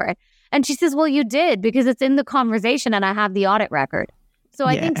paying for it. And she says, well, you did because it's in the conversation and I have the audit record. So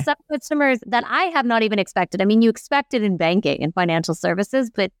I think some customers that I have not even expected. I mean, you expect it in banking and financial services,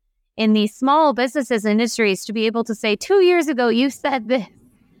 but in these small businesses and industries to be able to say 2 years ago, you said this.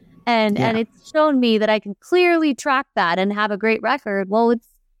 And it's shown me that I can clearly track that and have a great record. Well,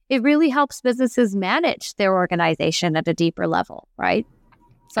 it really helps businesses manage their organization at a deeper level, right?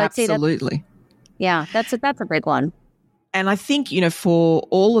 So absolutely. That's a big one. And I think, for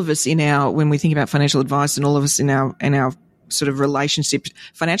all of us when we think about financial advice and all of us in our sort of relationship,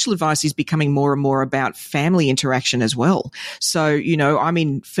 financial advice is becoming more and more about family interaction as well. So,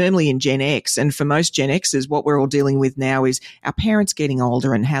 I'm firmly in Gen X, and for most Gen Xers, what we're all dealing with now is our parents getting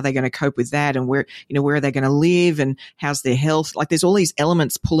older and how they're going to cope with that, and where are they going to live and how's their health. Like there's all these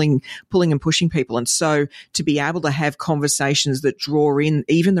elements pulling and pushing people. And so to be able to have conversations that draw in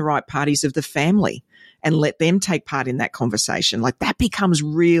even the right parties of the family and let them take part in that conversation. Like that becomes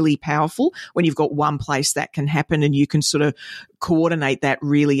really powerful when you've got one place that can happen and you can sort of coordinate that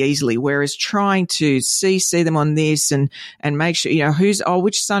really easily. Whereas trying to see them on this and make sure,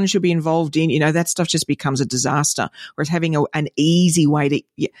 which son should be involved in, that stuff just becomes a disaster. Whereas having an easy way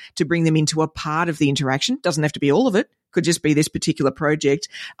to bring them into a part of the interaction, doesn't have to be all of it, could just be this particular project.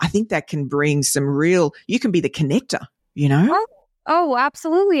 I think that can bring you can be the connector, Oh,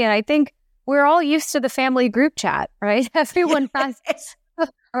 absolutely. And I think we're all used to the family group chat, right? Everyone has,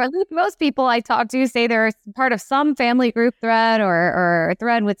 or at least most people I talk to say they're part of some family group thread or a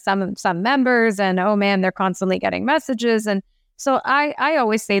thread with some members, and oh man, they're constantly getting messages. And so I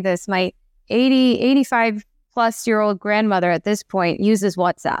always say this, my 85 plus year old grandmother at this point uses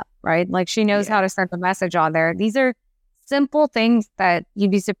WhatsApp, right? Like she knows how to send a message on there. These are simple things that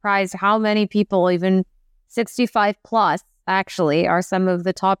you'd be surprised how many people, even 65 plus, actually are some of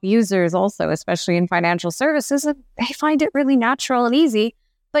the top users also, especially in financial services. And they find it really natural and easy.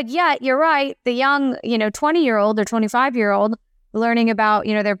 But yet, you're right, the young, 20-year-old or 25-year-old learning about,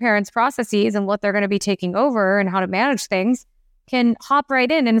 their parents' processes and what they're going to be taking over and how to manage things can hop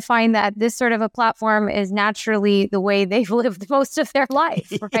right in and find that this sort of a platform is naturally the way they've lived most of their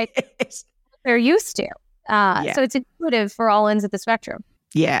life, right? Yes. They're used to. So it's intuitive for all ends of the spectrum.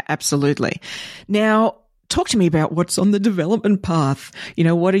 Yeah, absolutely. Now, talk to me about what's on the development path.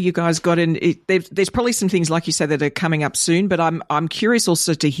 What have you guys got in? There's probably some things, like you say, that are coming up soon, but I'm curious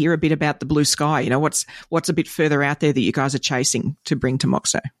also to hear a bit about the blue sky. What's a bit further out there that you guys are chasing to bring to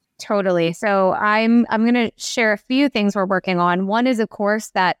Moxo? Totally. So I'm going to share a few things we're working on. One is, of course,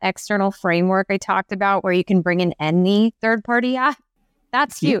 that external framework I talked about where you can bring in any third-party app.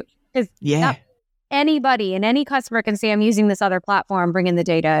 That's huge. Anybody and any customer can say, I'm using this other platform, bring in the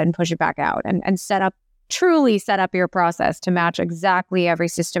data and push it back out and truly set up your process to match exactly every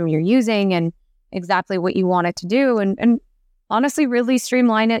system you're using and exactly what you want it to do. And honestly, really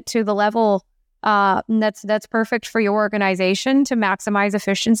streamline it to the level that's perfect for your organization to maximize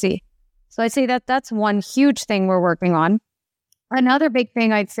efficiency. So I'd say that's one huge thing we're working on. Another big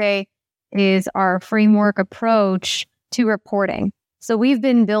thing I'd say is our framework approach to reporting. So we've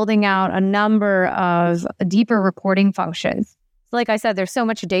been building out a number of deeper reporting functions. So like I said, there's so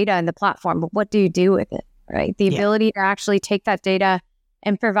much data in the platform, but what do you do with it, right? The ability to actually take that data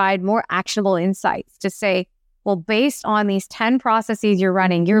and provide more actionable insights to say, well, based on these 10 processes you're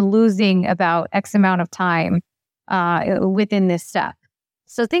running, you're losing about X amount of time within this step.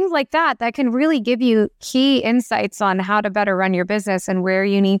 So things like that can really give you key insights on how to better run your business and where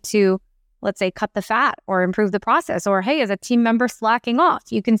you need to, let's say, cut the fat or improve the process. Or, hey, as a team member slacking off,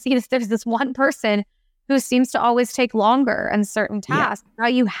 you can see if there's this one person who seems to always take longer on certain tasks. Now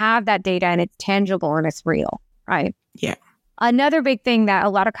you have that data and it's tangible and it's real, right? Yeah. Another big thing that a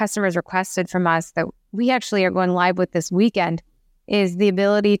lot of customers requested from us that we actually are going live with this weekend is the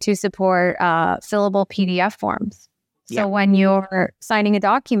ability to support fillable PDF forms. So when you're signing a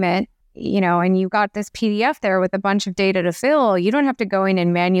document, and you've got this PDF there with a bunch of data to fill, you don't have to go in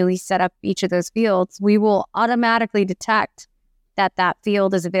and manually set up each of those fields. We will automatically detect that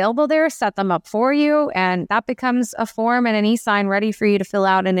field is available there, set them up for you, and that becomes a form and an e-sign ready for you to fill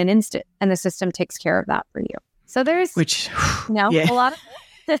out in an instant, and the system takes care of that for you. So there's a lot of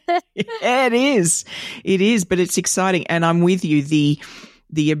yeah, it is, but it's exciting, and I'm with you.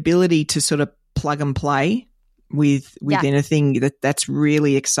 The ability to sort of plug and play with anything that's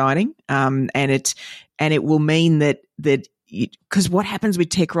really exciting, and it will mean that because what happens with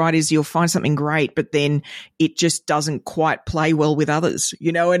tech, right, is you'll find something great, but then it just doesn't quite play well with others,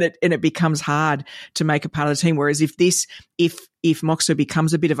 and it becomes hard to make a part of the team. Whereas if Moxo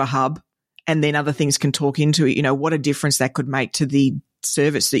becomes a bit of a hub, and then other things can talk into it, what a difference that could make to the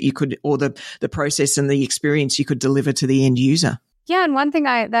service that you could, or the process and the experience you could deliver to the end user. Yeah, and one thing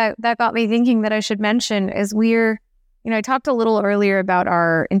that got me thinking that I should mention is I talked a little earlier about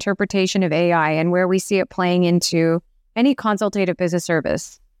our interpretation of AI and where we see it playing into any consultative business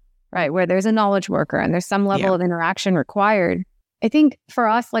service, right? Where there's a knowledge worker and there's some level of interaction required. I think for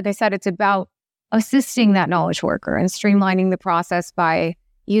us, like I said, it's about assisting that knowledge worker and streamlining the process by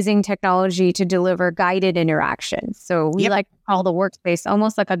using technology to deliver guided interactions. So we like to call the workspace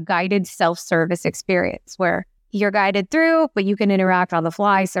almost like a guided self-service experience where you're guided through, but you can interact on the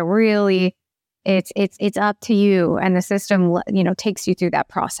fly. So really, it's up to you, and the system, takes you through that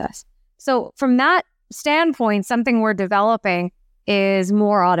process. So from that standpoint, something we're developing is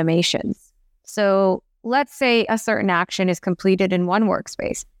more automations. So let's say a certain action is completed in one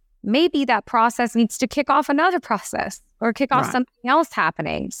workspace. Maybe that process needs to kick off another process or kick off something else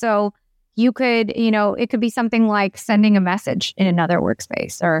happening. So you could, it could be something like sending a message in another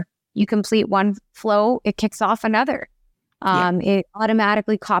workspace, or you complete one flow, it kicks off another. It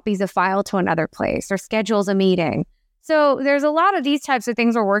automatically copies a file to another place or schedules a meeting. So there's a lot of these types of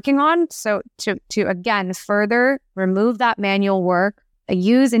things we're working on. So to again, further remove that manual work,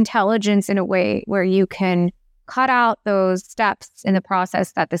 use intelligence in a way where you can cut out those steps in the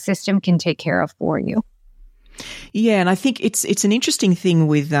process that the system can take care of for you. Yeah, and I think it's an interesting thing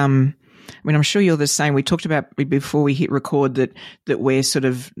with I'm sure you're the same. We talked about before we hit record that we're sort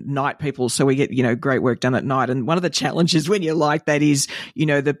of night people, so we get, great work done at night. And one of the challenges when you're like that is,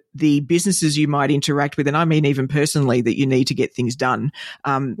 the businesses you might interact with, and I mean even personally that you need to get things done,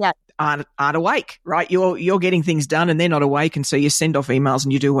 aren't awake, right? You're getting things done and they're not awake, and so you send off emails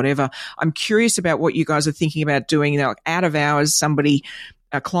and you do whatever. I'm curious about what you guys are thinking about doing. Out of hours,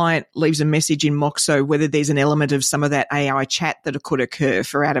 a client leaves a message in Moxo, whether there's an element of some of that AI chat that could occur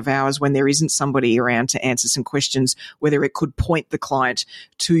for out of hours when there isn't somebody around to answer some questions, whether it could point the client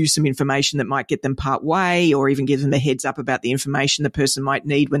to some information that might get them part way, or even give them the heads up about the information the person might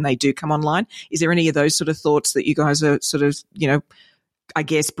need when they do come online. Is there any of those sort of thoughts that you guys are sort of, I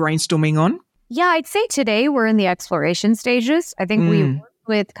guess, brainstorming on? Yeah, I'd say today we're in the exploration stages. I think we work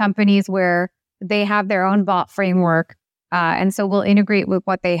with companies where they have their own bot framework. And so we'll integrate with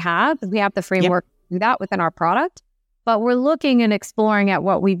what they have. We have the framework to do that within our product. But we're looking and exploring at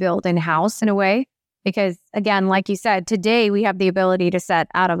what we build in-house in a way. Because again, like you said, today we have the ability to set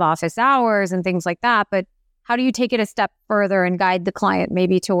out of office hours and things like that. But how do you take it a step further and guide the client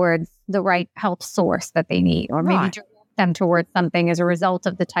maybe towards the right help source that they need, or maybe direct them towards something as a result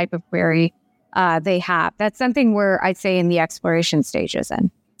of the type of query they have? That's something we're, I'd say, in the exploration stages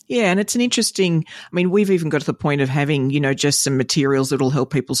in. Yeah, and it's an interesting, we've even got to the point of having, just some materials that will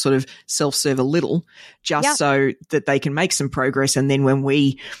help people sort of self-serve a little, just so that they can make some progress. And then when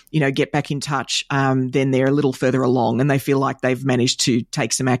we, get back in touch, then they're a little further along and they feel like they've managed to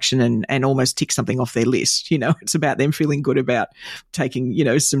take some action and almost tick something off their list. It's about them feeling good about taking,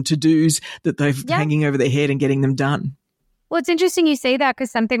 some to-dos that they've hanging over their head and getting them done. Well, it's interesting you say that,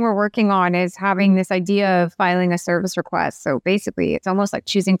 because something we're working on is having this idea of filing a service request. So basically, it's almost like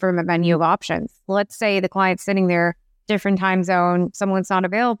choosing from a menu of options. Let's say the client's sitting there, different time zone, someone's not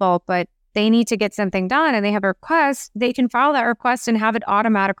available, but they need to get something done and they have a request. They can file that request and have it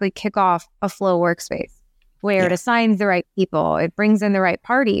automatically kick off a flow workspace where it assigns the right people, it brings in the right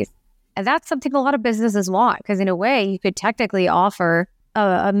parties. And that's something a lot of businesses want, because in a way, you could technically offer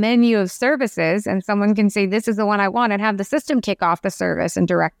a menu of services and someone can say, this is the one I want, and have the system kick off the service and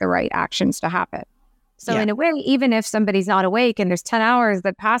direct the right actions to happen. So in a way, even if somebody's not awake and there's 10 hours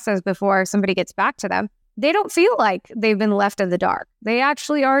that passes before somebody gets back to them, they don't feel like they've been left in the dark. They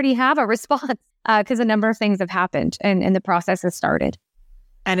actually already have a response because a number of things have happened and the process has started.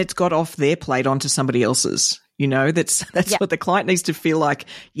 And it's got off their plate onto somebody else's. That's what the client needs to feel like.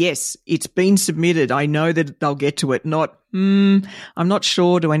 Yes, it's been submitted. I know that they'll get to it. Not, I'm not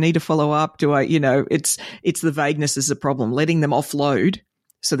sure. Do I need to follow up? Do I, it's the vagueness is the problem. Letting them offload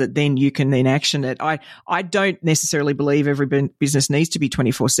so that then you can then action it. I don't necessarily believe every business needs to be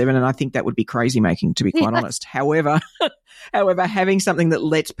 24/7, and I think that would be crazy making, to be quite honest. However, having something that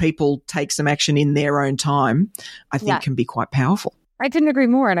lets people take some action in their own time, I think can be quite powerful. I couldn't agree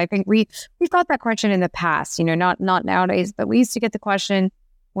more. And I think we've got that question in the past, not nowadays, but we used to get the question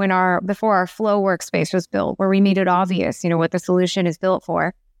before our Flow workspace was built, where we made it obvious, what the solution is built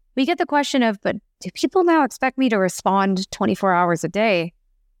for. We get the question of, but do people now expect me to respond 24 hours a day?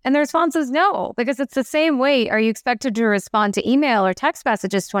 And the response is no, because it's the same way. Are you expected to respond to email or text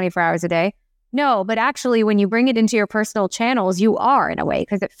messages 24 hours a day? No, but actually when you bring it into your personal channels, you are in a way,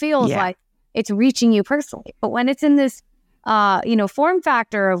 because it feels like it's reaching you personally. But when it's in this, form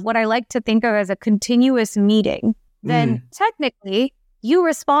factor of what I like to think of as a continuous meeting, then technically you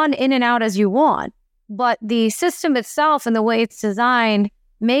respond in and out as you want. But the system itself and the way it's designed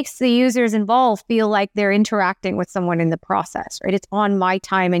makes the users involved feel like they're interacting with someone in the process, right? It's on my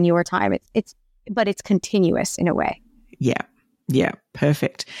time and your time. But it's continuous in a way. Yeah,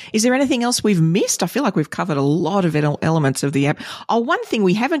 perfect. Is there anything else we've missed? I feel like we've covered a lot of elements of the app. Oh, one thing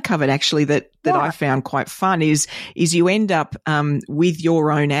we haven't covered actually that I found quite fun is you end up with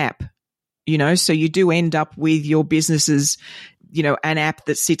your own app, so you do end up with your business's an app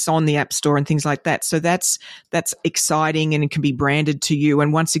that sits on the App Store and things like that. So that's exciting, and it can be branded to you.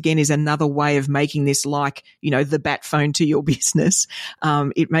 And once again, is another way of making this like, the bat phone to your business.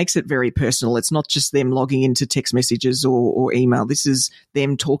 It makes it very personal. It's not just them logging into text messages or email. This is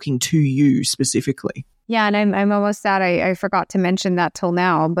them talking to you specifically. Yeah. And I'm almost sad I forgot to mention that till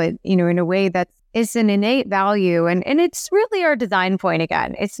now, but, in a way that is an innate value. And it's really our design point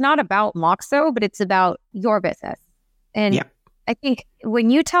again. It's not about Moxo, but it's about your business. And I think when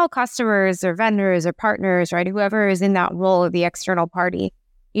you tell customers or vendors or partners, right, whoever is in that role of the external party,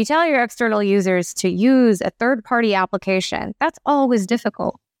 you tell your external users to use a third-party application. That's always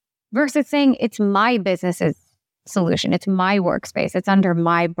difficult versus saying it's my business's solution. It's my workspace. It's under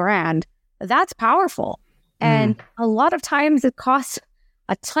my brand. That's powerful. And a lot of times it costs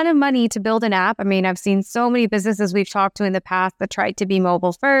a ton of money to build an app. I mean, I've seen so many businesses we've talked to in the past that tried to be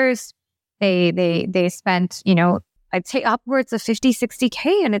mobile first. They spent, I'd say upwards of 50,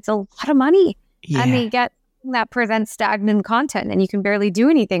 60K, and it's a lot of money. Yeah. And they get that presents stagnant content, and you can barely do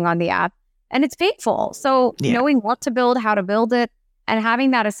anything on the app, and it's painful. So knowing what to build, how to build it, and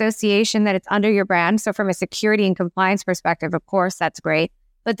having that association that it's under your brand. So from a security and compliance perspective, of course, that's great.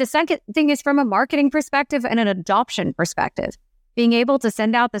 But the second thing is from a marketing perspective and an adoption perspective, being able to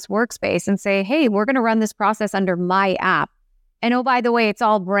send out this workspace and say, hey, we're going to run this process under my app. And oh, by the way, it's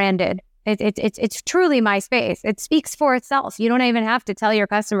all branded. It's truly my space. It speaks for itself. You don't even have to tell your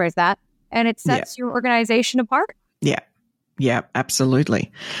customers that. And it sets your organization apart. Yeah,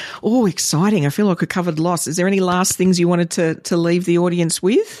 absolutely. Oh, exciting. I feel like I covered lots. Is there any last things you wanted to leave the audience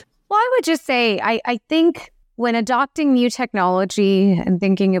with? Well, I would just say, I think when adopting new technology and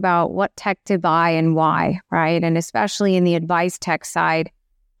thinking about what tech to buy and why, right? And especially in the AdviceTech side,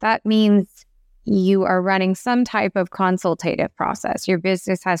 that means you are running some type of consultative process. Your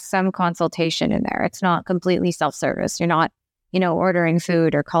business has some consultation in there. It's not completely self-service. You're not, ordering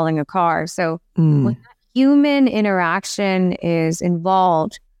food or calling a car. So when human interaction is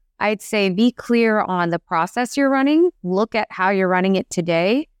involved, I'd say be clear on the process you're running. Look at how you're running it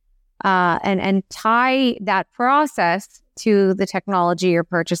today, and tie that process to the technology you're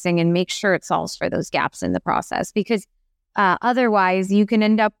purchasing and make sure it solves for those gaps in the process. Because otherwise, you can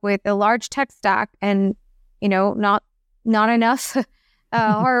end up with a large tech stack and, not enough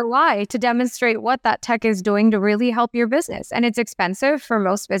ROI to demonstrate what that tech is doing to really help your business. And it's expensive for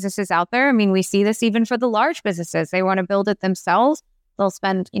most businesses out there. I mean, we see this even for the large businesses. They want to build it themselves. They'll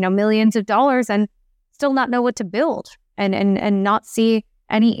spend, millions of dollars and still not know what to build and not see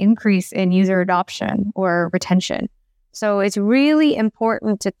any increase in user adoption or retention. So it's really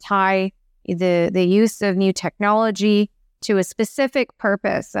important to tie the use of new technology to a specific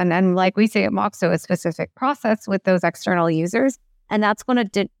purpose. And like we say at Moxo, a specific process with those external users. And that's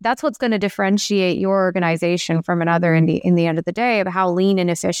what's going to differentiate your organization from another in the end of the day of how lean and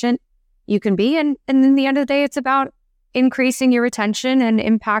efficient you can be. And in the end of the day, it's about increasing your retention and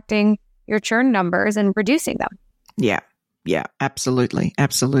impacting your churn numbers and reducing them. Yeah, absolutely.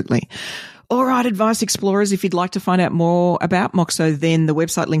 All right, Advice Explorers, if you'd like to find out more about Moxo, then the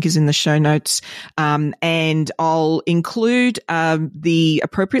website link is in the show notes. And I'll include the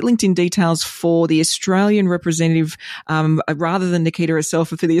appropriate LinkedIn details for the Australian representative, rather than Nikita herself,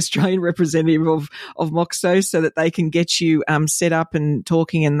 for the Australian representative of Moxo, so that they can get you set up and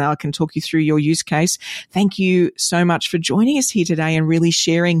talking, and they can talk you through your use case. Thank you so much for joining us here today and really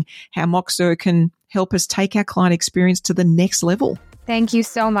sharing how Moxo can help us take our client experience to the next level. Thank you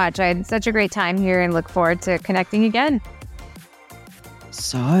so much. I had such a great time here and look forward to connecting again.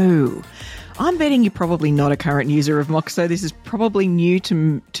 So, I'm betting you're probably not a current user of Moxo. This is probably new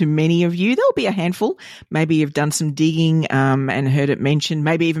to many of you. There'll be a handful. Maybe you've done some digging and heard it mentioned,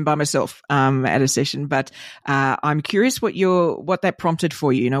 maybe even by myself at a session. But I'm curious what that prompted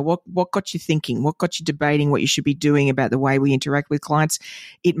for you. You know, what got you thinking? What got you debating what you should be doing about the way we interact with clients?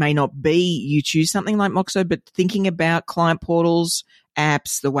 It may not be you choose something like Moxo, but thinking about client portals,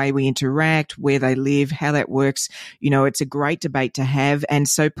 apps, the way we interact, where they live, how that works. You know, it's a great debate to have. And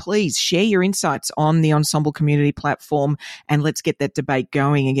so please share your insights on the Ensemble community platform, and let's get that debate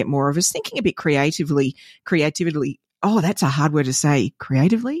going and get more of us thinking a bit creatively. Oh, that's a hard word to say.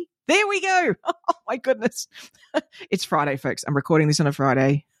 Creatively? There we go. Oh my goodness. It's Friday, folks. I'm recording this on a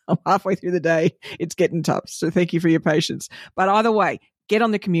Friday. I'm halfway through the day. It's getting tough. So thank you for your patience. But either way, get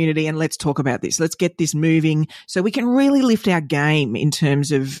on the community and let's talk about this. Let's get this moving so we can really lift our game in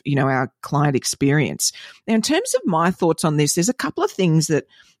terms of, you know, our client experience. Now, in terms of my thoughts on this, there's a couple of things that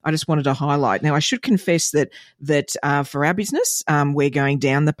I just wanted to highlight. Now, I should confess that for our business, we're going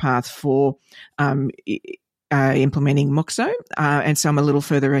down the path for implementing Moxo, and so I'm a little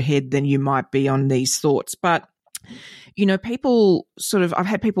further ahead than you might be on these thoughts. But you know, I've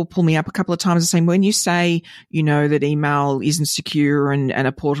had people pull me up a couple of times and saying, when you say, you know, that email isn't secure and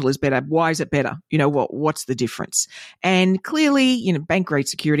a portal is better, why is it better? You know, what's the difference? And clearly, you know, bank grade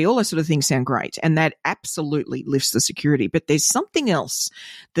security, all those sort of things sound great. And that absolutely lifts the security. But there's something else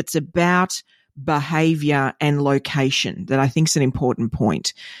that's about behavior and location that I think is an important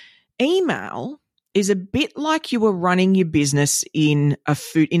point. Email is a bit like you were running your business in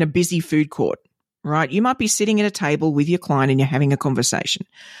a busy food court. Right? You might be sitting at a table with your client and you're having a conversation,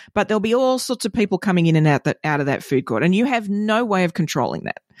 but there'll be all sorts of people coming in and out of that food court, and you have no way of controlling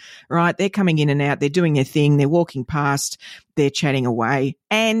that, right? They're coming in and out, they're doing their thing, they're walking past, they're chatting away,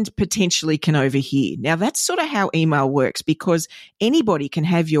 and potentially can overhear. Now, that's sort of how email works, because anybody can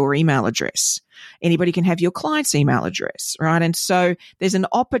have your email address. Anybody can have your client's email address, right? And so there's an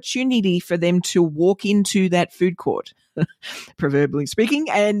opportunity for them to walk into that food court, proverbially speaking,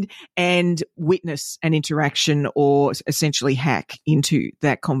 and witness an interaction or essentially hack into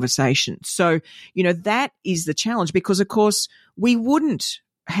that conversation. So, you know, that is the challenge, because of course we wouldn't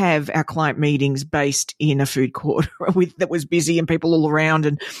have our client meetings based in a food court that was busy and people all around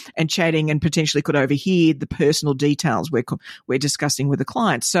and chatting and potentially could overhear the personal details we're discussing with the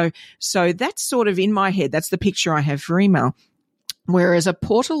client. So that's sort of in my head. That's the picture I have for email. Whereas a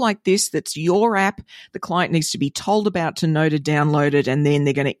portal like this, that's your app, the client needs to be told about to know to download it, and then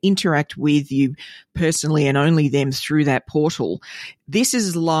they're going to interact with you personally and only them through that portal. This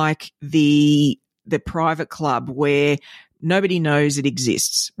is like the private club where nobody knows it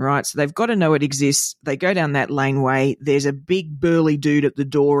exists, right? So they've got to know it exists. They go down that laneway. There's a big burly dude at the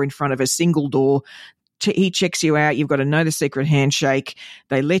door in front of a single door. He checks you out. You've got to know the secret handshake.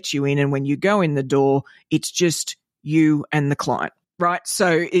 They let you in. And when you go in the door, it's just you and the client, right?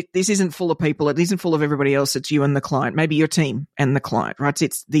 So this isn't full of people. It isn't full of everybody else. It's you and the client, maybe your team and the client, right?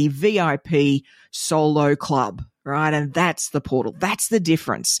 It's the VIP solo club, right? And that's the portal. That's the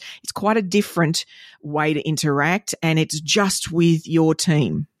difference. It's quite a different way to interact, and it's just with your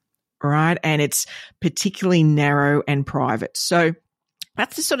team, right? And it's particularly narrow and private. So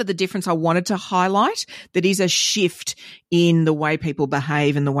that's the sort of the difference I wanted to highlight. That is a shift in the way people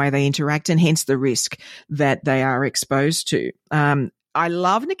behave and the way they interact, and hence the risk that they are exposed to. I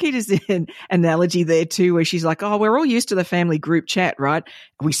love Nikita's analogy there too, where she's like, oh, we're all used to the family group chat, right?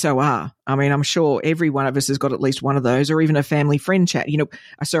 We so are. I mean, I'm sure every one of us has got at least one of those, or even a family friend chat,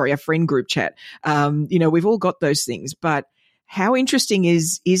 a friend group chat. We've all got those things, but how interesting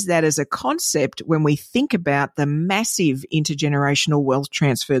is that as a concept when we think about the massive intergenerational wealth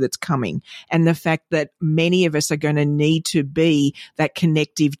transfer that's coming, and the fact that many of us are going to need to be that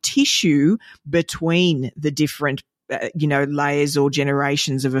connective tissue between the different layers or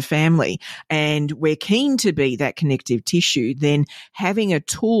generations of a family, and we're keen to be that connective tissue, then having a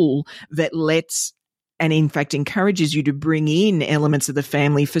tool that lets in fact encourages you to bring in elements of the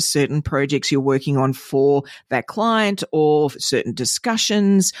family for certain projects you're working on for that client, or for certain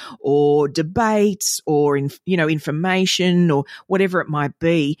discussions or debates or information or whatever it might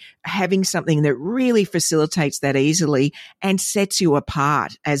be. Having something that really facilitates that easily and sets you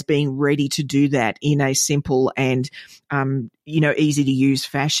apart as being ready to do that in a simple and easy to use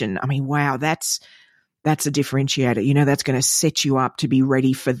fashion. I mean, wow, that's a differentiator. That's going to set you up to be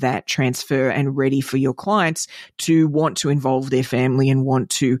ready for that transfer and ready for your clients to want to involve their family and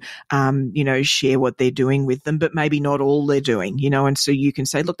want to, share what they're doing with them, but maybe not all they're doing, and so you can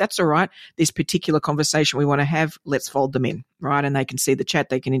say, look, that's all right. This particular conversation we want to have, let's fold them in, right? And they can see the chat,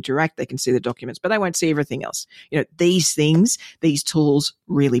 they can interact, they can see the documents, but they won't see everything else. These things, these tools,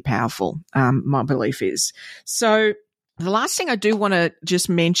 really powerful, my belief is. So the last thing I do want to just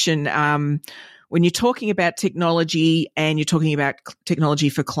mention, when you're talking about technology and you're talking about technology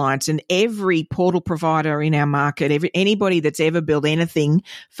for clients, and every portal provider in our market, anybody that's ever built anything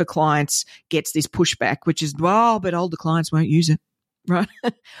for clients gets this pushback, which is, but older clients won't use it, right?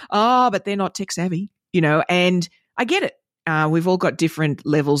 But they're not tech savvy, and I get it. We've all got different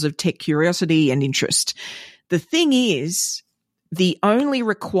levels of tech curiosity and interest. The thing is, the only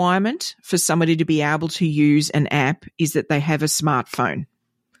requirement for somebody to be able to use an app is that they have a smartphone.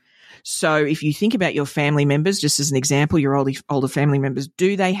 So if you think about your family members, just as an example, your older family members,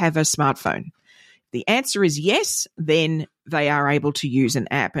 do they have a smartphone? The answer is yes, then they are able to use an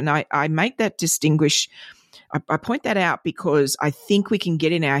app. And I make that distinguish. I point that out because I think we can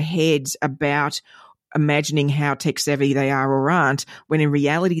get in our heads about imagining how tech savvy they are or aren't, when in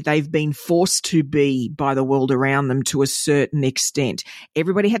reality they've been forced to be by the world around them to a certain extent.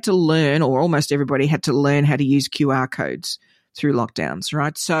 Everybody had to learn, or almost everybody had to learn, how to use QR codes through lockdowns,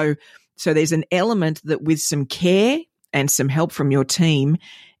 right? So there's an element that with some care and some help from your team,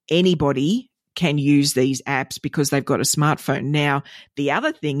 anybody can use these apps because they've got a smartphone. Now, the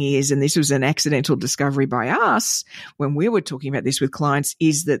other thing is, and this was an accidental discovery by us when we were talking about this with clients,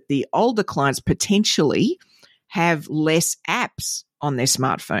 is that the older clients potentially have less apps on their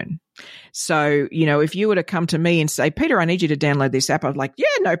smartphone. So, if you were to come to me and say, Peter, I need you to download this app, I'd like, yeah,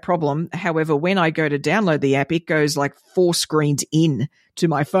 no problem. However, when I go to download the app, it goes like 4 screens in to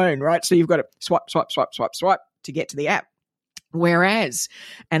my phone, right? So you've got to swipe to get to the app. Whereas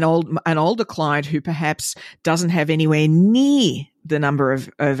an older client who perhaps doesn't have anywhere near the number of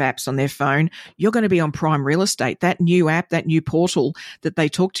apps on their phone, you're going to be on prime real estate. That new app, that new portal that they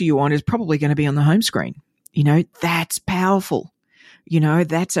talk to you on is probably going to be on the home screen. That's powerful.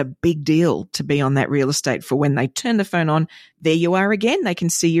 That's a big deal to be on that real estate for when they turn the phone on. There you are again. They can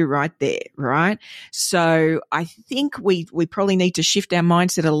see you right there, right? So I think we probably need to shift our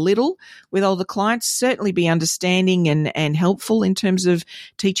mindset a little with older clients, certainly be understanding and helpful in terms of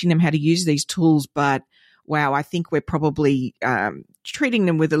teaching them how to use these tools. But wow, I think we're probably treating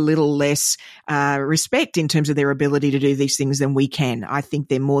them with a little less respect in terms of their ability to do these things than we can. I think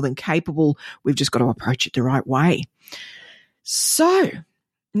they're more than capable. We've just got to approach it the right way. So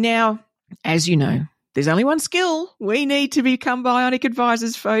now, as you know, there's only one skill. We need to become bionic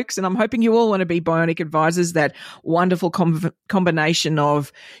advisors, folks. And I'm hoping you all want to be bionic advisors, that wonderful combination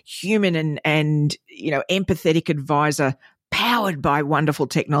of human and empathetic advisor powered by wonderful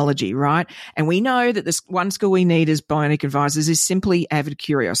technology, right? And we know that this one skill we need as bionic advisors is simply avid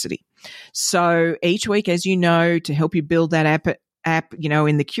curiosity. So each week, as you know, to help you build that app,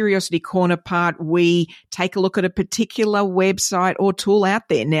 in the Curiosity Corner part, we take a look at a particular website or tool out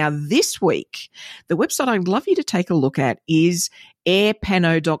there. Now, this week, the website I'd love you to take a look at is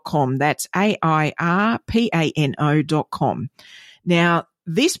airpano.com. That's AIRPANO.com. Now,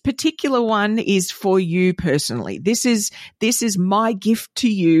 this particular one is for you personally. This is my gift to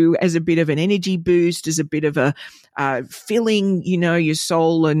you as a bit of an energy boost, as a bit of a filling, your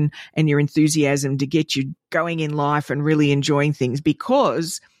soul and your enthusiasm to get you going in life and really enjoying things,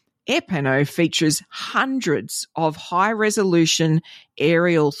 because AirPano features hundreds of high-resolution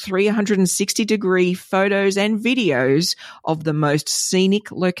aerial 360-degree photos and videos of the most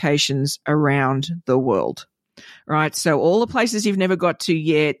scenic locations around the world. Right. So all the places you've never got to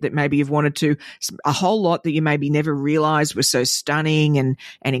yet that maybe you've wanted to, a whole lot that you maybe never realized were so stunning and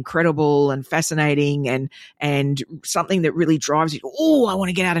incredible and fascinating and something that really drives you. Oh, I want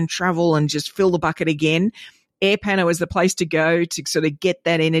to get out and travel and just fill the bucket again. AirPano is the place to go to sort of get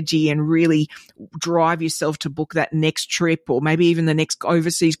that energy and really drive yourself to book that next trip, or maybe even the next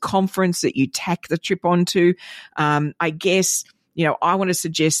overseas conference that you tack the trip onto. I guess I want to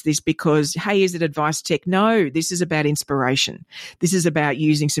suggest this because, hey, is it AdviceTech? No, this is about inspiration. This is about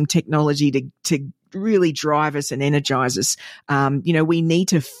using some technology to really drive us and energize us. We need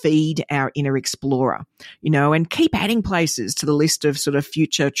to feed our inner explorer, and keep adding places to the list of sort of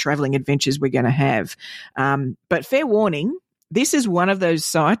future traveling adventures we're going to have. But fair warning, this is one of those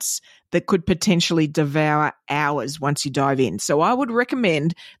sites that could potentially devour hours once you dive in. So I would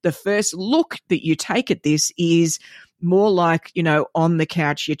recommend the first look that you take at this is more like, on the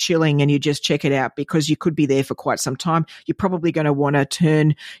couch, you're chilling and you just check it out because you could be there for quite some time. You're probably going to want to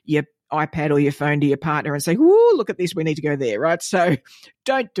turn your iPad or your phone to your partner and say, "Whoa, look at this, we need to go there," right? So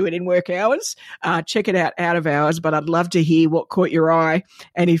don't do it in work hours. Check it out of hours, but I'd love to hear what caught your eye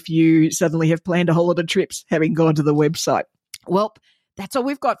and if you suddenly have planned a whole lot of trips having gone to the website. Well, that's all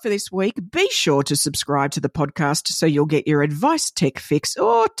we've got for this week. Be sure to subscribe to the podcast so you'll get your AdviceTech fix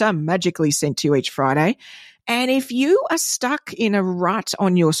magically sent to you each Friday. And if you are stuck in a rut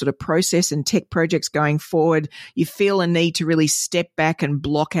on your sort of process and tech projects going forward, you feel a need to really step back and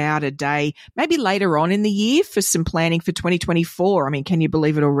block out a day, maybe later on in the year for some planning for 2024. I mean, can you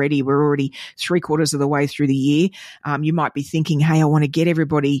believe it already? We're already 3/4 of the way through the year. You might be thinking, hey, I want to get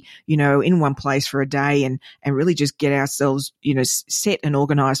everybody, in one place for a day and really just get ourselves, set and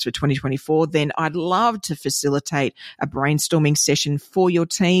organized for 2024. Then I'd love to facilitate a brainstorming session for your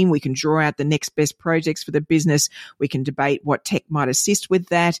team. We can draw out the next best projects for the business. We can debate what tech might assist with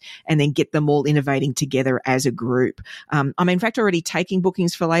that and then get them all innovating together as a group. I'm in fact already taking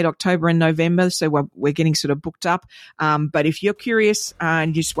bookings for late October and November, so we're getting sort of booked up. But if you're curious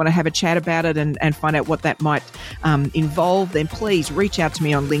and you just want to have a chat about it and find out what that might involve, then please reach out to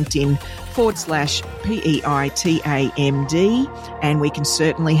me on LinkedIn /PEITAMD and we can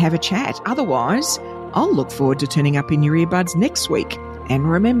certainly have a chat. Otherwise, I'll look forward to turning up in your earbuds next week. And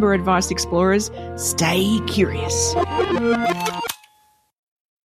remember, Advice Explorers, stay curious.